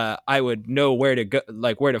I would know where to go,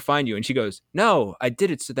 like where to find you." And she goes, "No, I did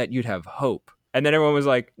it so that you'd have hope." And then everyone was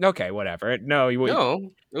like, "Okay, whatever. No, you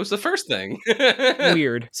No, it was the first thing.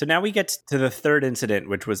 weird." So now we get to the third incident,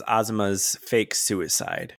 which was Azuma's fake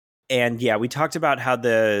suicide. And yeah, we talked about how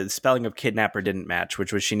the spelling of kidnapper didn't match,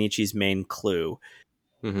 which was Shinichi's main clue.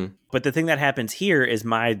 Mm-hmm. But the thing that happens here is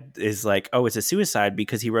like, oh, it's a suicide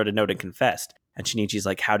because he wrote a note and confessed. And Shinichi's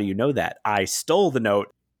like, how do you know that? I stole the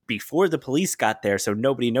note before the police got there, so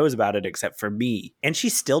nobody knows about it except for me. And she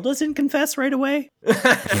still doesn't confess right away?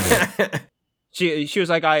 She was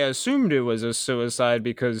like, "I assumed it was a suicide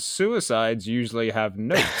because suicides usually have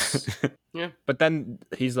notes." Yeah. But then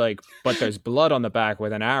he's like, "But there's blood on the back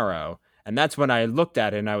with an arrow." And that's when I looked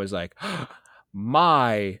at it and I was like,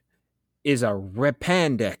 "My is a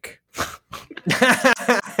Repandic."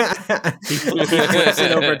 He flips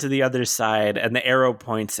it over to the other side, and the arrow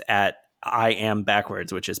points at I am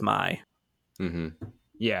backwards, which is my. Mm-hmm.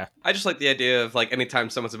 Yeah. I just like the idea of like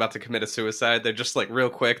anytime someone's about to commit a suicide, they're just like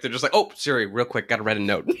real quick. They're just like, oh, Siri, real quick, gotta write a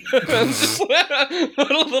note. Just put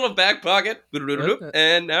a little back pocket,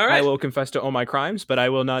 and all right. I will confess to all my crimes, but I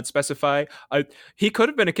will not specify. He could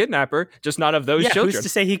have been a kidnapper, just not of those children. Who's to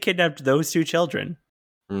say he kidnapped those two children?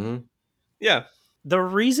 Mm-hmm. Yeah. The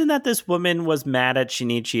reason that this woman was mad at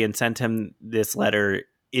Shinichi and sent him this letter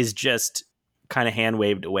is just kind of hand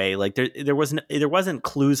waved away. Like there wasn't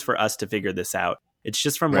clues for us to figure this out. It's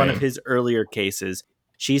just from one of his earlier cases.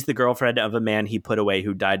 She's the girlfriend of a man he put away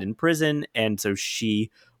who died in prison, and so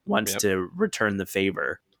she wants to return the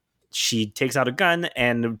favor. She takes out a gun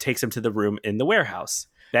and takes him to the room in the warehouse.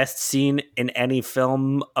 Best scene in any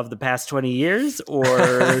film of the past 20 years,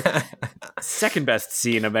 or second best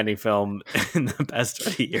scene of any film in the past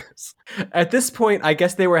 20 years? At this point, I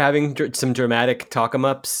guess they were having some dramatic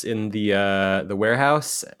talk-em-ups in the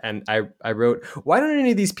warehouse, and I wrote, why don't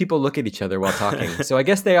any of these people look at each other while talking? So I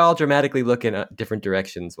guess they all dramatically look in different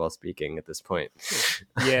directions while speaking at this point.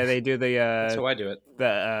 Yeah, they do the That's how I do it.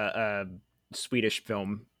 The Swedish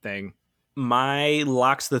film thing. Mai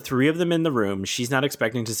locks the three of them in the room. She's not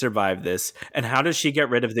expecting to survive this. And how does she get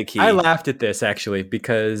rid of the key? I laughed at this actually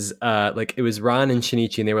because like it was Ron and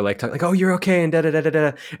Shinichi, and they were like talking like, "Oh, you're okay," and da da da da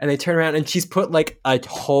da. And they turn around and she's put like a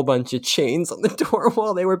whole bunch of chains on the door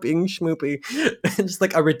while they were being schmoopy, just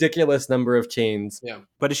like a ridiculous number of chains. Yeah.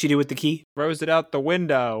 What does she do with the key? Throws it out the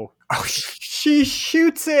window. Oh, she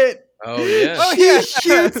shoots it. Oh yeah. She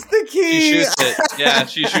shoots the key. She shoots it. Yeah,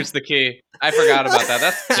 she shoots the key. I forgot about that.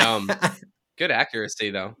 That's dumb. Good accuracy,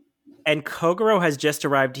 though. And Kogoro has just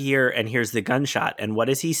arrived here and hears the gunshot. And what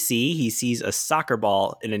does he see? He sees a soccer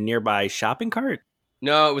ball in a nearby shopping cart.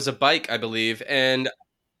 No, it was a bike, I believe. And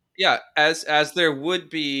yeah, as there would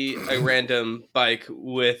be a random bike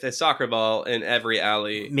with a soccer ball in every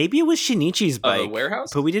alley. Maybe it was Shinichi's bike. A warehouse?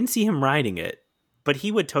 But we didn't see him riding it. But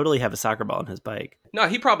he would totally have a soccer ball on his bike. No,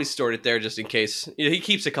 he probably stored it there just in case. You know, he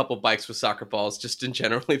keeps a couple bikes with soccer balls just in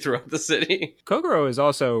generally throughout the city. Kogoro is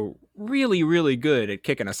also really, really good at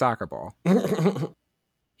kicking a soccer ball.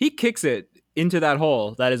 He kicks it into that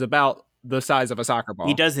hole that is about the size of a soccer ball.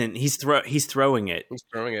 He doesn't. He's throwing it. He's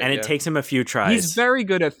throwing it, and it takes him a few tries. He's very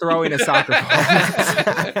good at throwing a soccer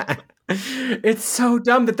ball. It's so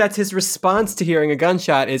dumb that's his response to hearing a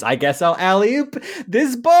gunshot is, I guess I'll alley-oop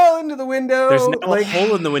this ball into the window. There's now a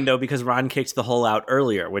hole in the window because Ron kicked the hole out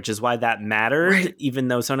earlier, which is why that mattered, even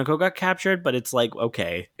though Sonoko got captured. But it's like,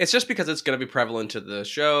 okay. It's just because it's going to be prevalent to the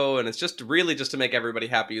show, and it's just really just to make everybody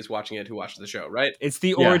happy who's watching it, who watched the show, right? It's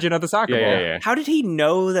the origin of the soccer ball. Yeah. How did he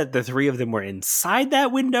know that the three of them were inside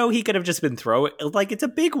that window? He could have just been throwing, like, it's a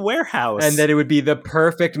big warehouse. And that it would be the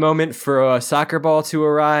perfect moment for a soccer ball to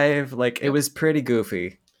arrive. Like, it was pretty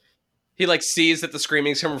goofy. He like sees that the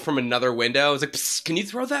screaming's coming from another window. He's like, psst, can you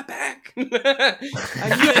throw that back?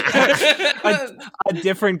 A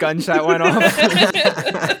different gunshot went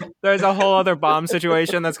off. There's a whole other bomb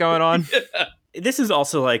situation that's going on. This is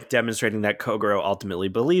also like demonstrating that Kogoro ultimately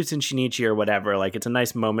believes in Shinichi or whatever. Like, it's a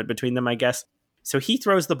nice moment between them, I guess. So he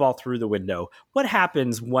throws the ball through the window. What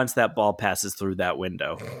happens once that ball passes through that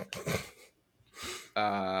window?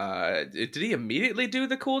 Did he immediately do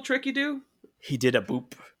the cool trick you do? He did a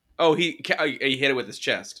boop. Oh, he hit it with his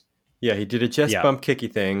chest. Yeah, he did a chest bump kicky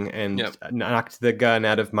thing and knocked the gun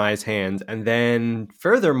out of Mai's hands. And then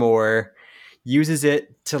furthermore, uses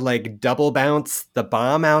it to like double bounce the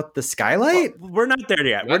bomb out the skylight. Well, we're not there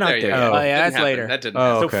yet. We're not there yet. Oh, yeah, that's later. That didn't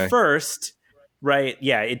happen. Okay. So first, right,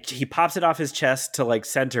 he pops it off his chest to like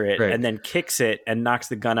center it, and then kicks it and knocks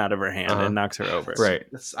the gun out of her hand and knocks her over. Right.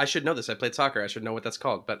 I should know this. I played soccer. I should know what that's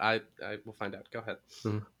called, but I will find out. Go ahead.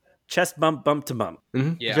 Mm-hmm. Chest bump, bump to bump.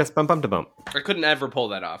 Mm-hmm. Yeah. Chest bump, bump to bump. I couldn't ever pull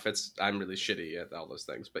that off. I'm really shitty at all those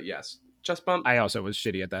things, but yes. Chest bump. I also was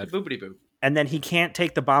shitty at that. Boopity boop. And then he can't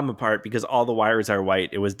take the bomb apart because all the wires are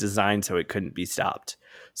white. It was designed so it couldn't be stopped.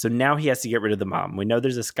 So now he has to get rid of the bomb. We know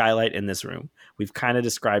there's a skylight in this room. We've kind of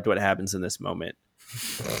described what happens in this moment.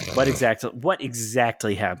 What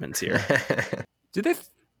exactly happens here? Did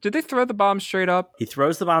they throw the bomb straight up? He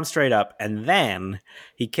throws the bomb straight up, and then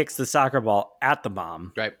he kicks the soccer ball at the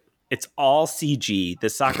bomb. Right. It's all CG. The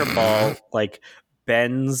soccer ball like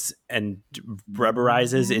bends and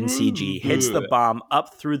rubberizes in CG, hits the bomb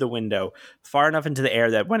up through the window, far enough into the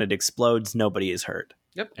air that when it explodes, nobody is hurt.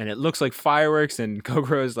 Yep. And it looks like fireworks, and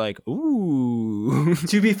Kogoro is like, ooh.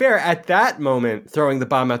 To be fair, at that moment, throwing the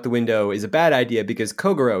bomb out the window is a bad idea because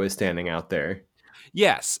Kogoro is standing out there.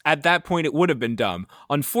 yes, at that point it would have been dumb.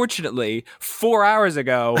 Unfortunately, 4 hours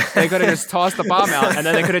ago, they could have just tossed the bomb out and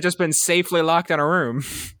then they could have just been safely locked in a room.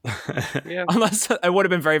 Yeah. Unless it would have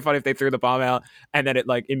been very funny if they threw the bomb out and then it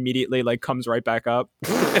like immediately like comes right back up.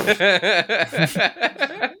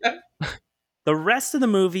 The rest of the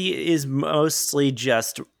movie is mostly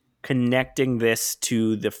just connecting this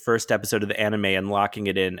to the first episode of the anime and locking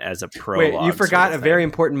it in as a prologue. Wait, you forgot sort of a very thing.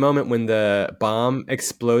 important moment when the bomb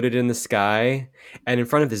exploded in the sky, and in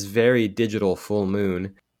front of this very digital full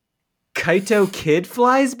moon, Kaito Kid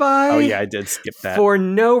flies by. Oh yeah, I did skip that. For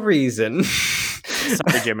no reason.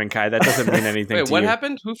 Sorry, Jim and Kai, that doesn't mean anything Wait, to what you.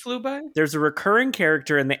 happened? Who flew by? There's a recurring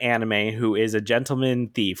character in the anime who is a gentleman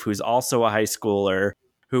thief who's also a high schooler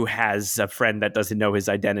who has a friend that doesn't know his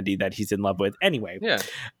identity that he's in love with. Anyway, Yeah.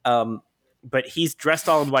 But he's dressed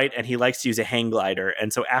all in white and he likes to use a hang glider.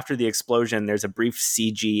 And so after the explosion, there's a brief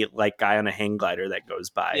CG like guy on a hang glider that goes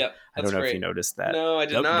by. Yeah. I don't know if you noticed that. No, I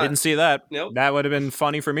did Nope, not. didn't see that. Nope. That would have been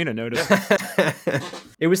funny for me to notice.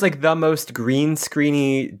 It was like the most green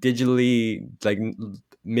screeny, digitally, like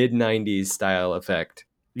mid 90s style effect.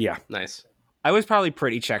 Yeah, Nice. I was probably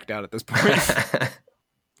pretty checked out at this point.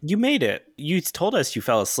 you made it. You told us you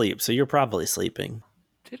fell asleep, so you're probably sleeping.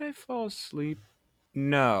 Did I fall asleep?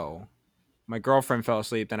 No. My girlfriend fell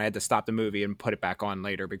asleep, then I had to stop the movie and put it back on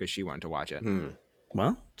later because she wanted to watch it.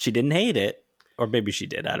 Well, she didn't hate it. Or maybe she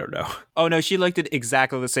did. I don't know. Oh no, she liked it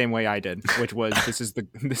exactly the same way I did, which was this is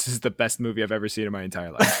the best movie I've ever seen in my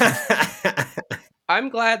entire life. I'm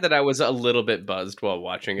glad that I was a little bit buzzed while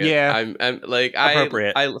watching it. Yeah. I'm like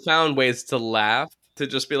Appropriate. I found ways to laugh, to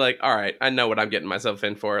just be like, all right, I know what I'm getting myself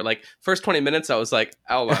in for. Like first 20 minutes, I was like,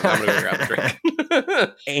 hold on, I'm gonna go grab a drink.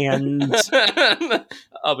 And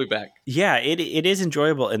I'll be back. yeah, it is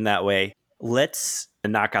enjoyable in that way. Let's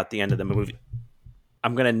knock out the end of the movie.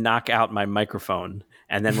 I'm going to knock out my microphone,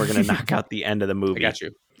 and then we're going to knock out the end of the I movie. got you.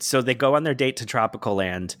 So they go on their date to Tropical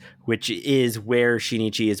Land, which is where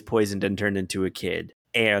Shinichi is poisoned and turned into a kid.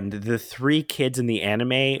 And the three kids in the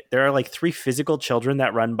anime, there are like three physical children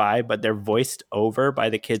that run by, but they're voiced over by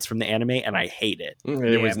the kids from the anime, and I hate it.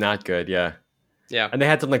 It was not good, yeah. Yeah. And they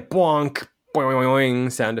had some like bonk, boing, boing,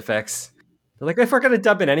 boing sound effects. They're like, if we're going to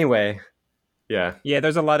dub it anyway. Yeah. Yeah,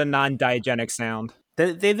 there's a lot of non-diegetic sound.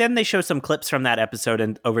 They show some clips from that episode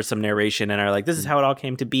and over some narration and are like, this is how it all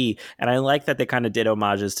came to be. And I like that they kind of did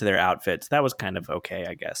homages to their outfits. That was kind of okay,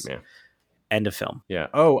 I guess. Yeah. End of film. Yeah.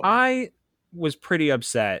 Oh, I was pretty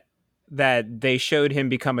upset that they showed him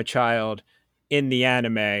become a child in the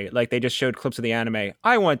anime. Like they just showed clips of the anime.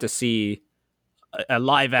 I want to see a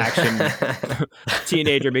live action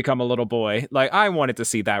teenager become a little boy. Like I wanted to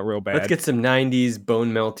see that real bad. let's get some 90s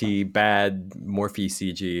bone melty, bad Morphe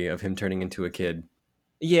CG of him turning into a kid.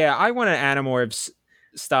 Yeah, I want an Animorphs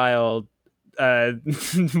style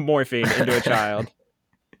morphine into a child.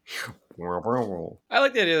 I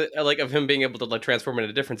like the idea of him being able to like transform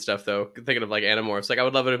into different stuff though. Thinking of like Animorphs, like I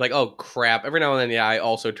would love it if like, oh crap, every now and then I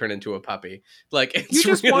also turn into a puppy. Like it's You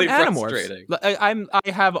just really want frustrating. Animorphs.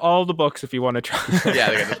 I have all the books if you want to try. Yeah,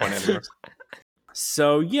 I think I just want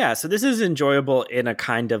Animorphs. So this is enjoyable in a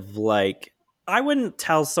kind of like, I wouldn't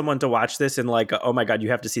tell someone to watch this in like, oh my God,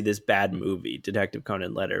 you have to see this bad movie, Detective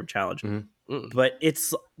Conan Letter of Challenge. Mm-hmm. But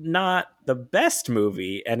it's not the best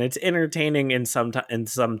movie, and it's entertaining in some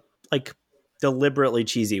like deliberately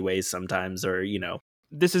cheesy ways sometimes, or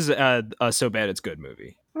This is a so bad it's good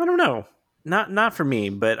movie. I don't know, not for me,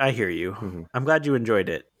 but I hear you. Mhm. I'm glad you enjoyed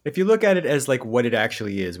it. If you look at it as like what it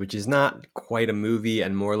actually is, which is not quite a movie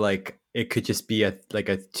and more like it could just be a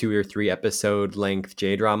 2 or 3 episode length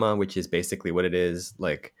J-drama, which is basically what it is.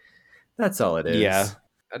 Like that's all it is. Yeah.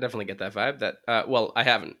 I definitely get that vibe. That well, I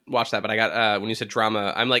haven't watched that, but I got when you said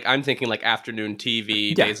drama, I'm thinking like afternoon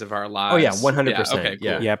TV, Yeah. Days of Our Lives. Oh yeah, 100%. Okay, cool.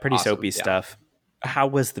 Yeah. Yeah, pretty Awesome. soapy Yeah. stuff. How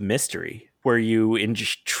was the mystery? Were you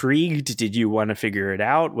intrigued? Did you want to figure it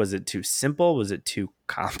out? Was it too simple? Was it too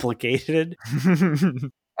complicated?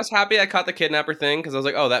 I was happy I caught the kidnapper thing because I was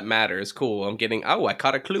like, oh, that matters. Cool. I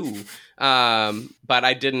caught a clue. But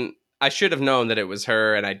I didn't. I should have known that it was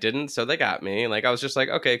her, and I didn't. So they got me. Like I was just like,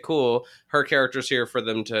 okay, cool. Her character's here for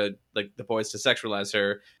them to like the boys to sexualize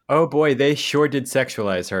her. Oh boy, they sure did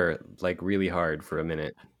sexualize her like really hard for a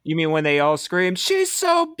minute. You mean when they all scream, "She's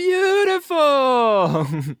so beautiful"?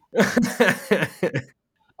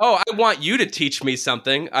 Oh, I want you to teach me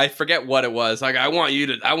something. I forget what it was. Like I want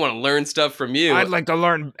to learn stuff from you. I'd like to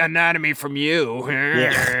learn anatomy from you.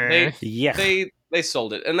 They- Yeah. They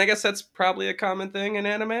sold it, and I guess that's probably a common thing in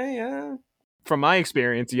anime. Yeah. From my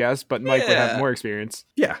experience, yes, but Mike would Yeah. have more experience.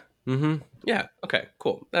 Yeah. Mm-hmm. Yeah. Okay.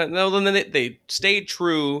 Cool. No, then they stayed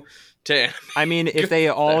true to. I mean, if they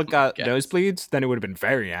all got Yes. nosebleeds, then it would have been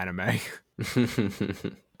very anime.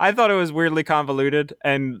 I thought it was weirdly convoluted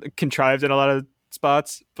and contrived in a lot of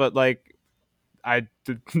spots, but like I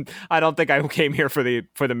don't think I came here for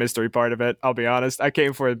the mystery part of it. I'll be honest. I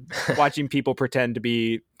came for watching people pretend to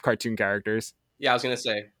be cartoon characters. Yeah, I was gonna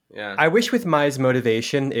say. Yeah. I wish with Mai's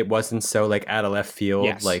motivation, it wasn't so like out of left field,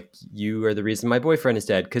 Yes. like you are the reason my boyfriend is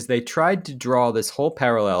dead. Because they tried to draw this whole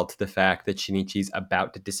parallel to the fact that Shinichi's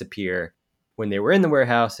about to disappear when they were in the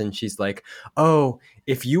warehouse. And she's like, oh,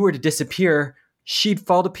 if you were to disappear, she'd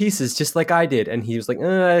fall to pieces just like I did. And he was like,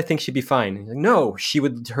 I think she'd be fine. And he's like, no, she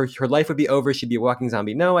would. Her life would be over. She'd be a walking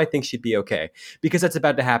zombie. No, I think she'd be okay. Because that's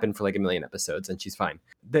about to happen for like a million episodes and she's fine.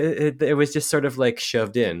 It was just sort of like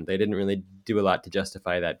shoved in. They didn't really do a lot to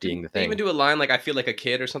justify that being the They thing. even do a line like, I feel like a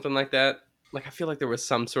kid or something like that. Like, I feel like there was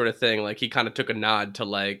some sort of thing. Like, he kind of took a nod to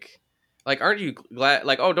like, aren't you glad?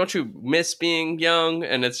 Like, oh, don't you miss being young?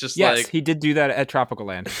 And it's just Yes, like, he did do that at Tropical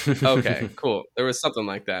Land. okay, cool. There was something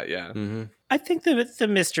like that. Yeah. Mm-hmm. I think the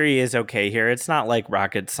mystery is okay here. It's not like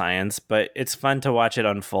rocket science, but it's fun to watch it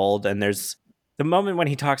unfold. And there's the moment when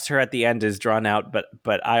he talks to her at the end is drawn out,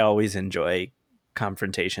 but I always enjoy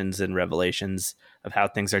confrontations and revelations of how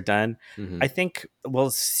things are done. Mm-hmm. I think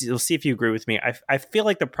we'll see if you agree with me. I feel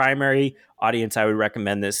like the primary audience I would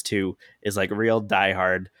recommend this to is like real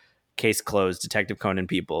diehard, case closed Detective Conan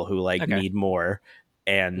people who like Okay. need more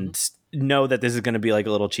and know that this is going to be like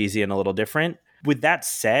a little cheesy and a little different. With that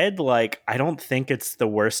said, like, I don't think it's the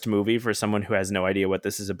worst movie for someone who has no idea what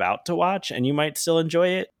this is about to watch, and you might still enjoy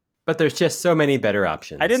it. But there's just so many better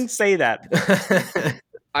options. I didn't say that.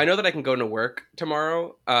 I know that I can go to work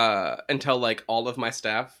tomorrow and tell like all of my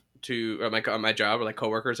staff or my job or like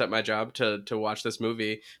coworkers at my job to watch this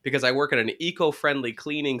movie because I work at an eco-friendly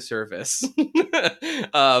cleaning service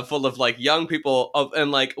full of like young people and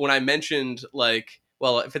like when I mentioned like,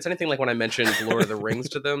 well, if it's anything like when I mentioned Lord of the Rings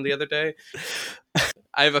to them the other day,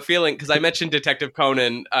 I have a feeling because I mentioned Detective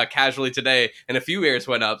Conan casually today and a few ears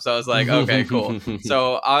went up. So I was like, okay, cool.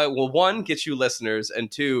 So I will, one, get you listeners and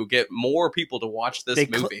two, get more people to watch this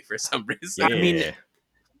movie for some reason. I mean,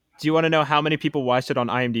 do you want to know how many people watched it on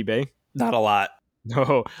IMDb? Not a lot.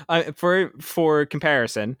 No. For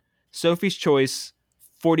comparison, Sophie's Choice,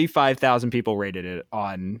 45,000 people rated it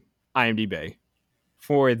on IMDb.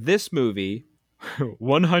 For this movie,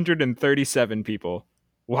 137 people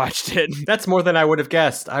watched it. That's more than I would have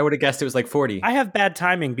guessed. I would have guessed it was like 40. I have bad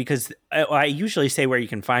timing because I usually say where you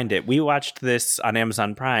can find it. We watched this on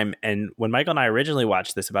Amazon Prime, and when Michael and I originally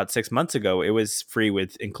watched this about 6 months ago, it was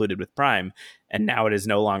included with Prime, and now it is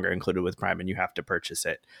no longer included with Prime, and you have to purchase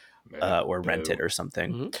it or rent it or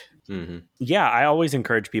something. Mm-hmm. Mm-hmm. Yeah, I always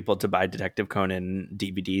encourage people to buy Detective Conan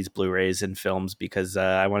DVDs, Blu-rays, and films because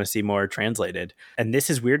I want to see more translated. And this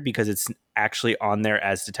is weird because it's actually on there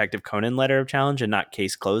as Detective Conan Letter of Challenge and not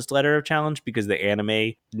Case Closed Letter of Challenge because the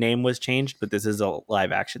anime name was changed, but this is a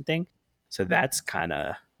live action thing. So that's kind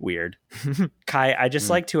of weird. Kai, I just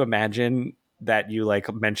like to imagine that you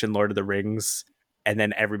like mention Lord of the Rings and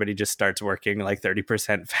then everybody just starts working like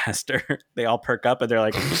 30% faster. They all perk up and they're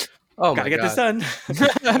like, Oh gotta my get God. this done.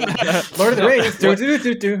 Lord of the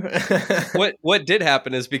Rings. What did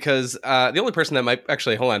happen is because the only person that might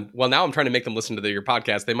actually hold on. Well, now I'm trying to make them listen to your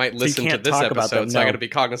podcast. They might listen to can't this talk about episode, them, so I no. got to be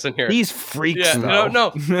cognizant here. These freaks, Yeah, though.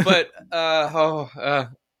 no, but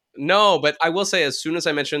no, but I will say, as soon as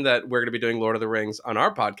I mentioned that we're going to be doing Lord of the Rings on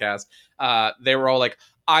our podcast, they were all like,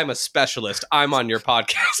 "I'm a specialist. I'm on your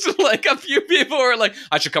podcast." Like a few people were like,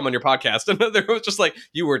 "I should come on your podcast," and there was just like,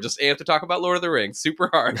 "You were just amped to talk about Lord of the Rings, super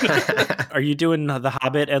hard." Are you doing The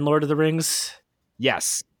Hobbit and Lord of the Rings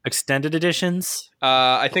Yes. extended editions?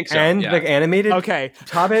 I think so. And yeah. the animated Okay.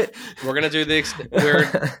 Hobbit. We're gonna do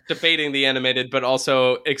we're debating the animated, but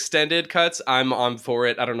also extended cuts. I'm on for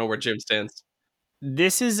it. I don't know where Jim stands.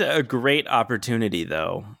 This is a great opportunity,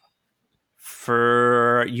 though,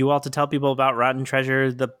 for you all to tell people about Rotten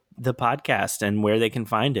Treasure, the podcast, and where they can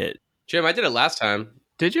find it. Jim, I did it last time.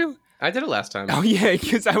 Did you? I did it last time. Oh, yeah,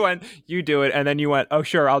 because I went, you do it, and then you went, oh,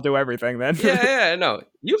 sure, I'll do everything then. Yeah, no,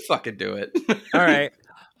 you fucking do it. All right.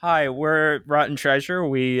 Hi, we're Rotten Treasure.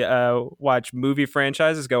 We watch movie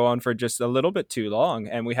franchises go on for just a little bit too long,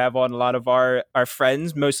 and we have on a lot of our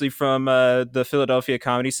friends, mostly from the Philadelphia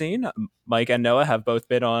comedy scene. Mike and Noah have both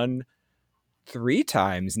been on 3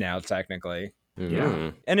 times now, technically.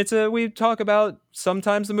 Yeah. And we talk about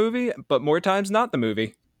sometimes the movie, but more times not the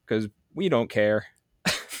movie, because we don't care.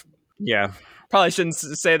 Yeah. Probably shouldn't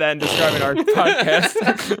say that in describing our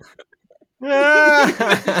podcast.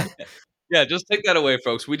 Yeah, just take that away,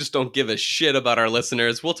 folks. We just don't give a shit about our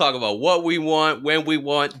listeners. We'll talk about what we want, when we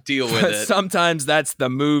want, deal with it. Sometimes that's the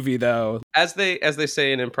movie, though. As they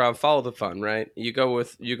say in improv, follow the fun, right? You go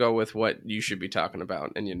with what you should be talking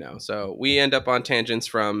about, and So we end up on tangents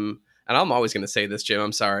from, and I'm always going to say this, Jim.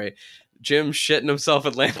 I'm sorry. Jim shitting himself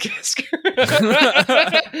at Lancaster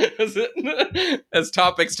as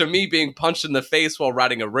topics to me being punched in the face while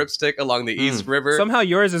riding a ripstick along the East River. Somehow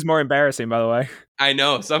yours is more embarrassing, by the way. I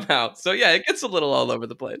know, somehow. So yeah, it gets a little all over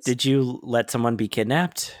the place. Did you let someone be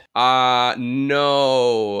kidnapped?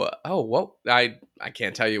 No. Oh, well, I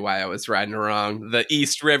can't tell you why I was riding along the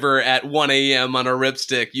East River at 1 a.m. on a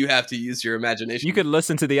ripstick. You have to use your imagination. You could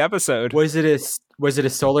listen to the episode. Was it a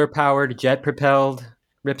solar powered, jet propelled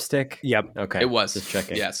ripstick? Yep. Okay. It was. Just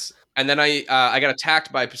checking. Yes. And then I got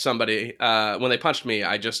attacked by somebody. When they punched me,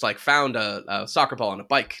 I just found a soccer ball on a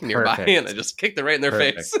bike nearby, Perfect. and I just kicked it right in their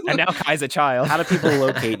face. And now Kai's a child. How do people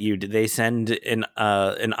locate you? Did they send an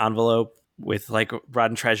envelope with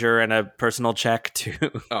rotten treasure and a personal check to?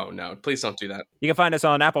 Oh no! Please don't do that. You can find us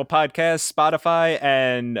on Apple Podcasts, Spotify,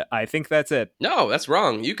 and I think that's it. No, that's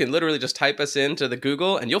wrong. You can literally just type us into the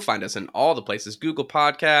Google, and you'll find us in all the places. Google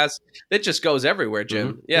Podcasts. It just goes everywhere,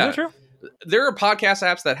 Jim. Mm-hmm. Yeah. Is that true? There are podcast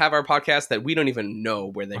apps that have our podcast that we don't even know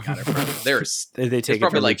where they got it from. They take it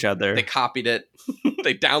probably from each other. They copied it.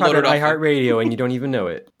 They Probably downloaded it on off. iHeartRadio and you don't even know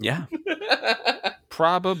it. Yeah.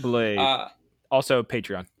 Probably. Also,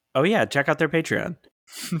 Patreon. Oh yeah, check out their Patreon.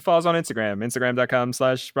 Follow us on Instagram,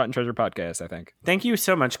 instagram.com/Rotten Treasure Podcast, I think. Thank you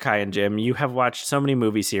so much, Kai and Jim. You have watched so many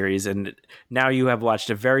movie series, and now you have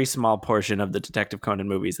watched a very small portion of the Detective Conan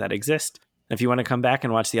movies that exist. If you want to come back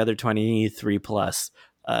and watch the other 23 plus,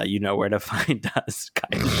 you know where to find us. Kai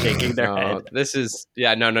is shaking their head. This is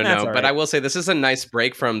no. That's all But right. I will say this is a nice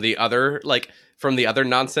break from the other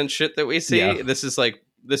nonsense shit that we see. Yeah.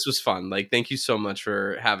 This was fun. Thank you so much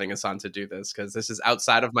for having us on to do this, because this is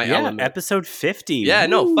outside of my Yeah, element. episode 50. Yeah, Woo!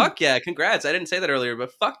 no, fuck yeah, congrats. I didn't say that earlier,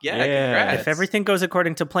 but fuck yeah, Yeah. congrats. If everything goes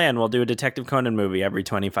according to plan, we'll do a Detective Conan movie every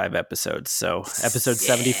 25 episodes. So episode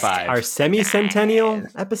 75. Our semi-centennial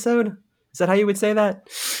episode? Is that how you would say that?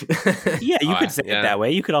 Yeah, you Oh, could say yeah. it that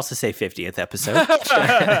way. You could also say 50th episode.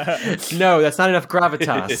 No, that's not enough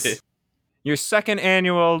gravitas. Your second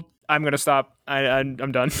annual. I'm going to stop. I'm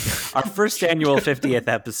done. Our first annual 50th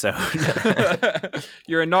episode.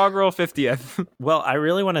 Your inaugural 50th. Well, I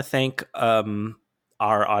really want to thank our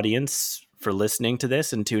audience for listening to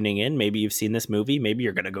this and tuning in. Maybe you've seen this movie. Maybe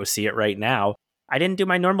you're going to go see it right now. I didn't do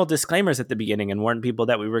my normal disclaimers at the beginning and warn people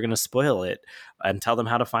that we were going to spoil it and tell them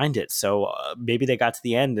how to find it. So maybe they got to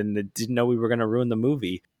the end and didn't know we were going to ruin the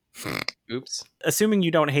movie. Oops. Assuming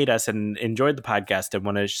you don't hate us and enjoyed the podcast and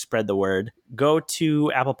want to spread the word, go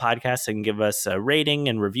to Apple Podcasts and give us a rating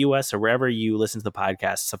and review us, or wherever you listen to the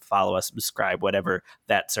podcast. So follow us, subscribe, whatever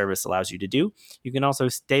that service allows you to do. You can also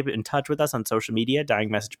stay in touch with us on social media,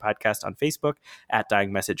 Dying Message Podcast on Facebook, at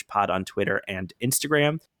Dying Message Pod on Twitter and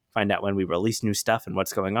Instagram. Find out when we release new stuff and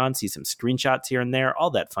what's going on, see some screenshots here and there, all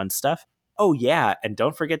that fun stuff. Oh, yeah, and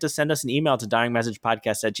don't forget to send us an email to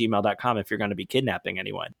dyingmessagepodcast@gmail.com if you're going to be kidnapping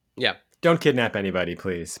anyone. Yeah. Don't kidnap anybody,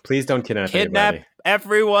 please. Please don't kidnap Kidnap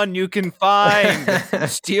everyone you can find. anybody.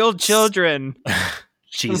 Steal children.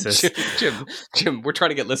 Jesus. Jim, we're trying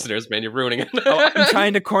to get listeners, man. You're ruining it. I'm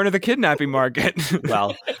trying to corner the kidnapping market.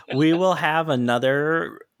 Well, we will have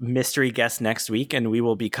another mystery guest next week, and we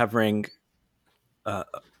will be covering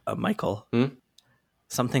Michael. Hmm?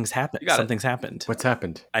 Something's happened. You got it. Something's happened. What's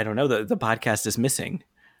happened? I don't know. The podcast is missing.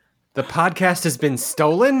 The podcast has been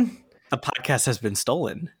stolen? The podcast has been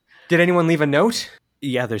stolen. Did anyone leave a note?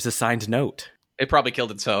 Yeah, there's a signed note. It probably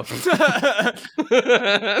killed itself.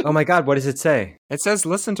 Oh my god, what does it say? It says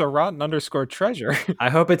listen to rotten_treasure. I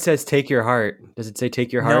hope it says take your heart. Does it say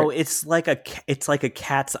take your heart? No, it's like a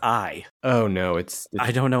cat's eye. Oh no, it's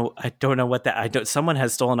I don't know what that. Someone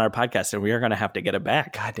has stolen our podcast, and we are going to have to get it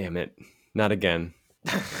back. God damn it. Not again.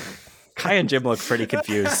 Kai and Jim look pretty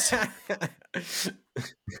confused.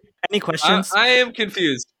 Any questions? I am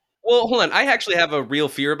confused. Well, hold on. I actually have a real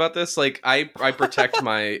fear about this. I protect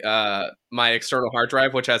my my external hard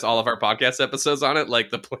drive, which has all of our podcast episodes on it, like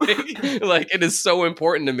the plague. It is so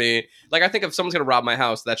important to me. I think if someone's gonna rob my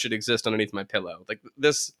house, that should exist underneath my pillow.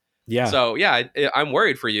 This. Yeah. So yeah, I'm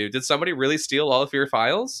worried for you. Did somebody really steal all of your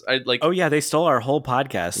files? Oh yeah, they stole our whole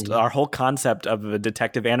podcast. Our whole concept of a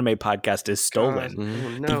detective anime podcast is stolen.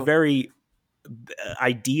 Oh, no. The very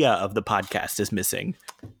idea of the podcast is missing.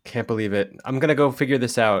 Can't believe it. I'm going to go figure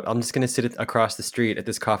this out. I'm just going to sit across the street at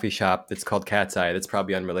this coffee shop that's called Cat's Eye. That's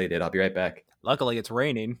probably unrelated. I'll be right back. Luckily, it's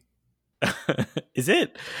raining. Is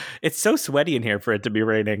it? It's so sweaty in here for it to be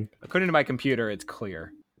raining. According to my computer, it's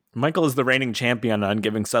clear. Michael is the reigning champion on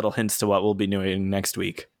giving subtle hints to what we'll be doing next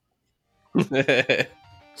week.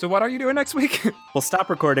 So what are you doing next week? We'll stop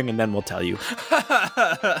recording and then we'll tell you.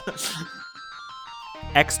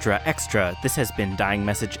 Extra, extra. This has been Dying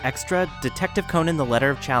Message Extra, Detective Conan: The Letter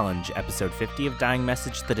of Challenge, episode 50 of Dying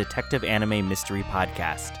Message, the Detective Anime Mystery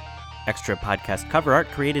Podcast. Extra podcast cover art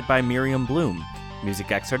created by Miriam Bloom.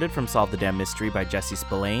 Music excerpted from Solve the Damn Mystery by Jesse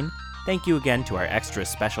Spillane. Thank you again to our extra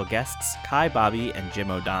special guests, Kai Bobby and Jim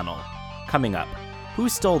O'Donnell. Coming up, who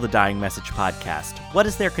stole the Dying Message podcast? What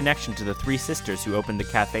is their connection to the three sisters who opened the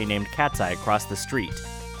cafe named Cat's Eye across the street?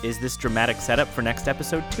 Is this dramatic setup for next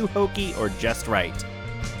episode too hokey or just right?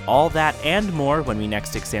 All that and more when we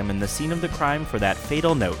next examine the scene of the crime for that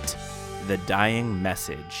fatal note, the dying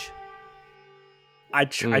message. I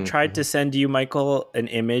tried to send you, Michael, an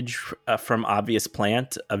image from Obvious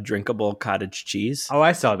Plant of drinkable cottage cheese. Oh,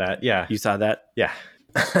 I saw that. Yeah. You saw that? Yeah.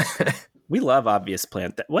 We love Obvious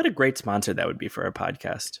Plant. What a great sponsor that would be for our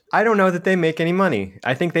podcast. I don't know that they make any money.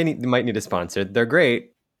 I think they might need a sponsor. They're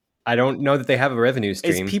great. I don't know that they have a revenue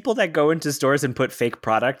stream. Is people that go into stores and put fake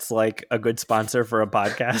products like a good sponsor for a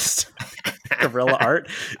podcast? Guerrilla art?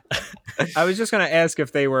 I was just going to ask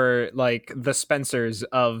if they were like the Spencers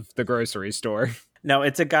of the grocery store. No,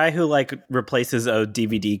 it's a guy who like replaces a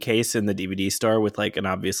DVD case in the DVD store with like an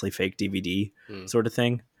obviously fake DVD sort of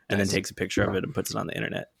thing, and then takes a picture of it and puts it on the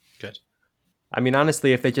internet. Good. I mean,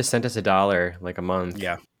 honestly, if they just sent us $1 like a month,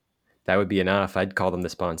 Yeah. that would be enough. I'd call them the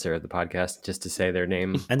sponsor of the podcast just to say their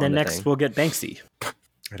name. And then next we'll get Banksy.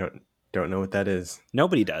 I don't know what that is.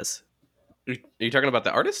 Nobody does. Are you talking about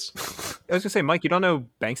the artist? I was going to say, Mike, you don't know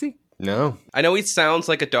Banksy? No. I know he sounds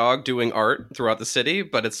like a dog doing art throughout the city,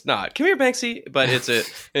 but it's not. Come here, Banksy. But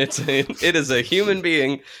it is a human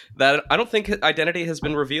being that I don't think his identity has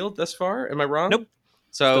been revealed thus far. Am I wrong? Nope.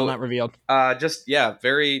 So Still not revealed.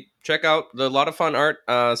 check out a lot of fun art.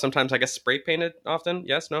 Sometimes I guess spray painted often.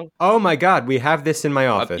 Yes, no. Oh my God, we have this in my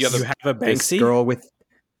office. you have You have a This Banksy? girl with...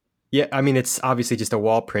 Yeah, I mean, it's obviously just a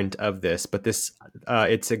wall print of this, but this,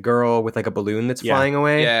 it's a girl with like a balloon that's Yeah. flying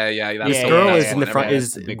away. Yeah. That's This Yeah, girl yeah, is yeah, in the front, yeah,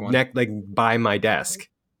 is the big one. like by my desk.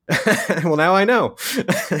 Well, now I know.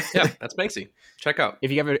 Yeah, that's Banksy. Check out.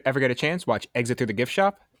 If you ever get a chance, watch Exit Through the Gift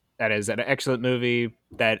Shop. That is an excellent movie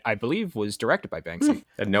that I believe was directed by Banksy.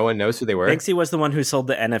 And no one knows who they were. Banksy was the one who sold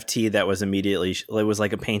the NFT that was immediately, it was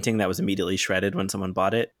like a painting that was immediately shredded when someone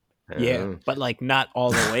bought it. Yeah, Oh. but like not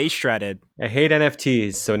all the way shredded. I hate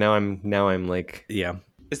NFTs, so now I'm like, Yeah.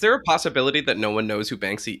 Is there a possibility that no one knows who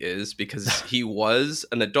Banksy is because he was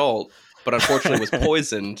an adult, but unfortunately was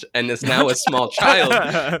poisoned and is now a small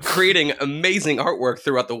child creating amazing artwork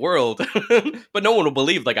throughout the world? But no one will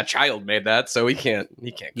believe like a child made that, so he can't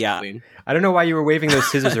Yeah. clean. I don't know why you were waving those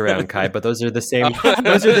scissors around, Kai, but those are the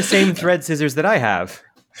same thread scissors that I have.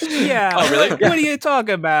 Yeah. Oh, really? What are you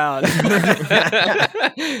talking about?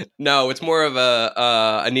 No, it's more of a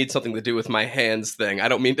I need something to do with my hands thing. I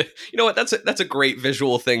don't mean to. You know what? That's a great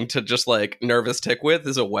visual thing to just like nervous tick with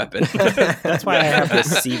is a weapon. That's why I have this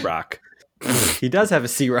sea rock. He does have a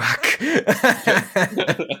sea rock.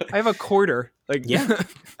 I have a quarter. Like Yeah.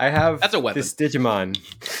 I have That's a weapon. this Digimon.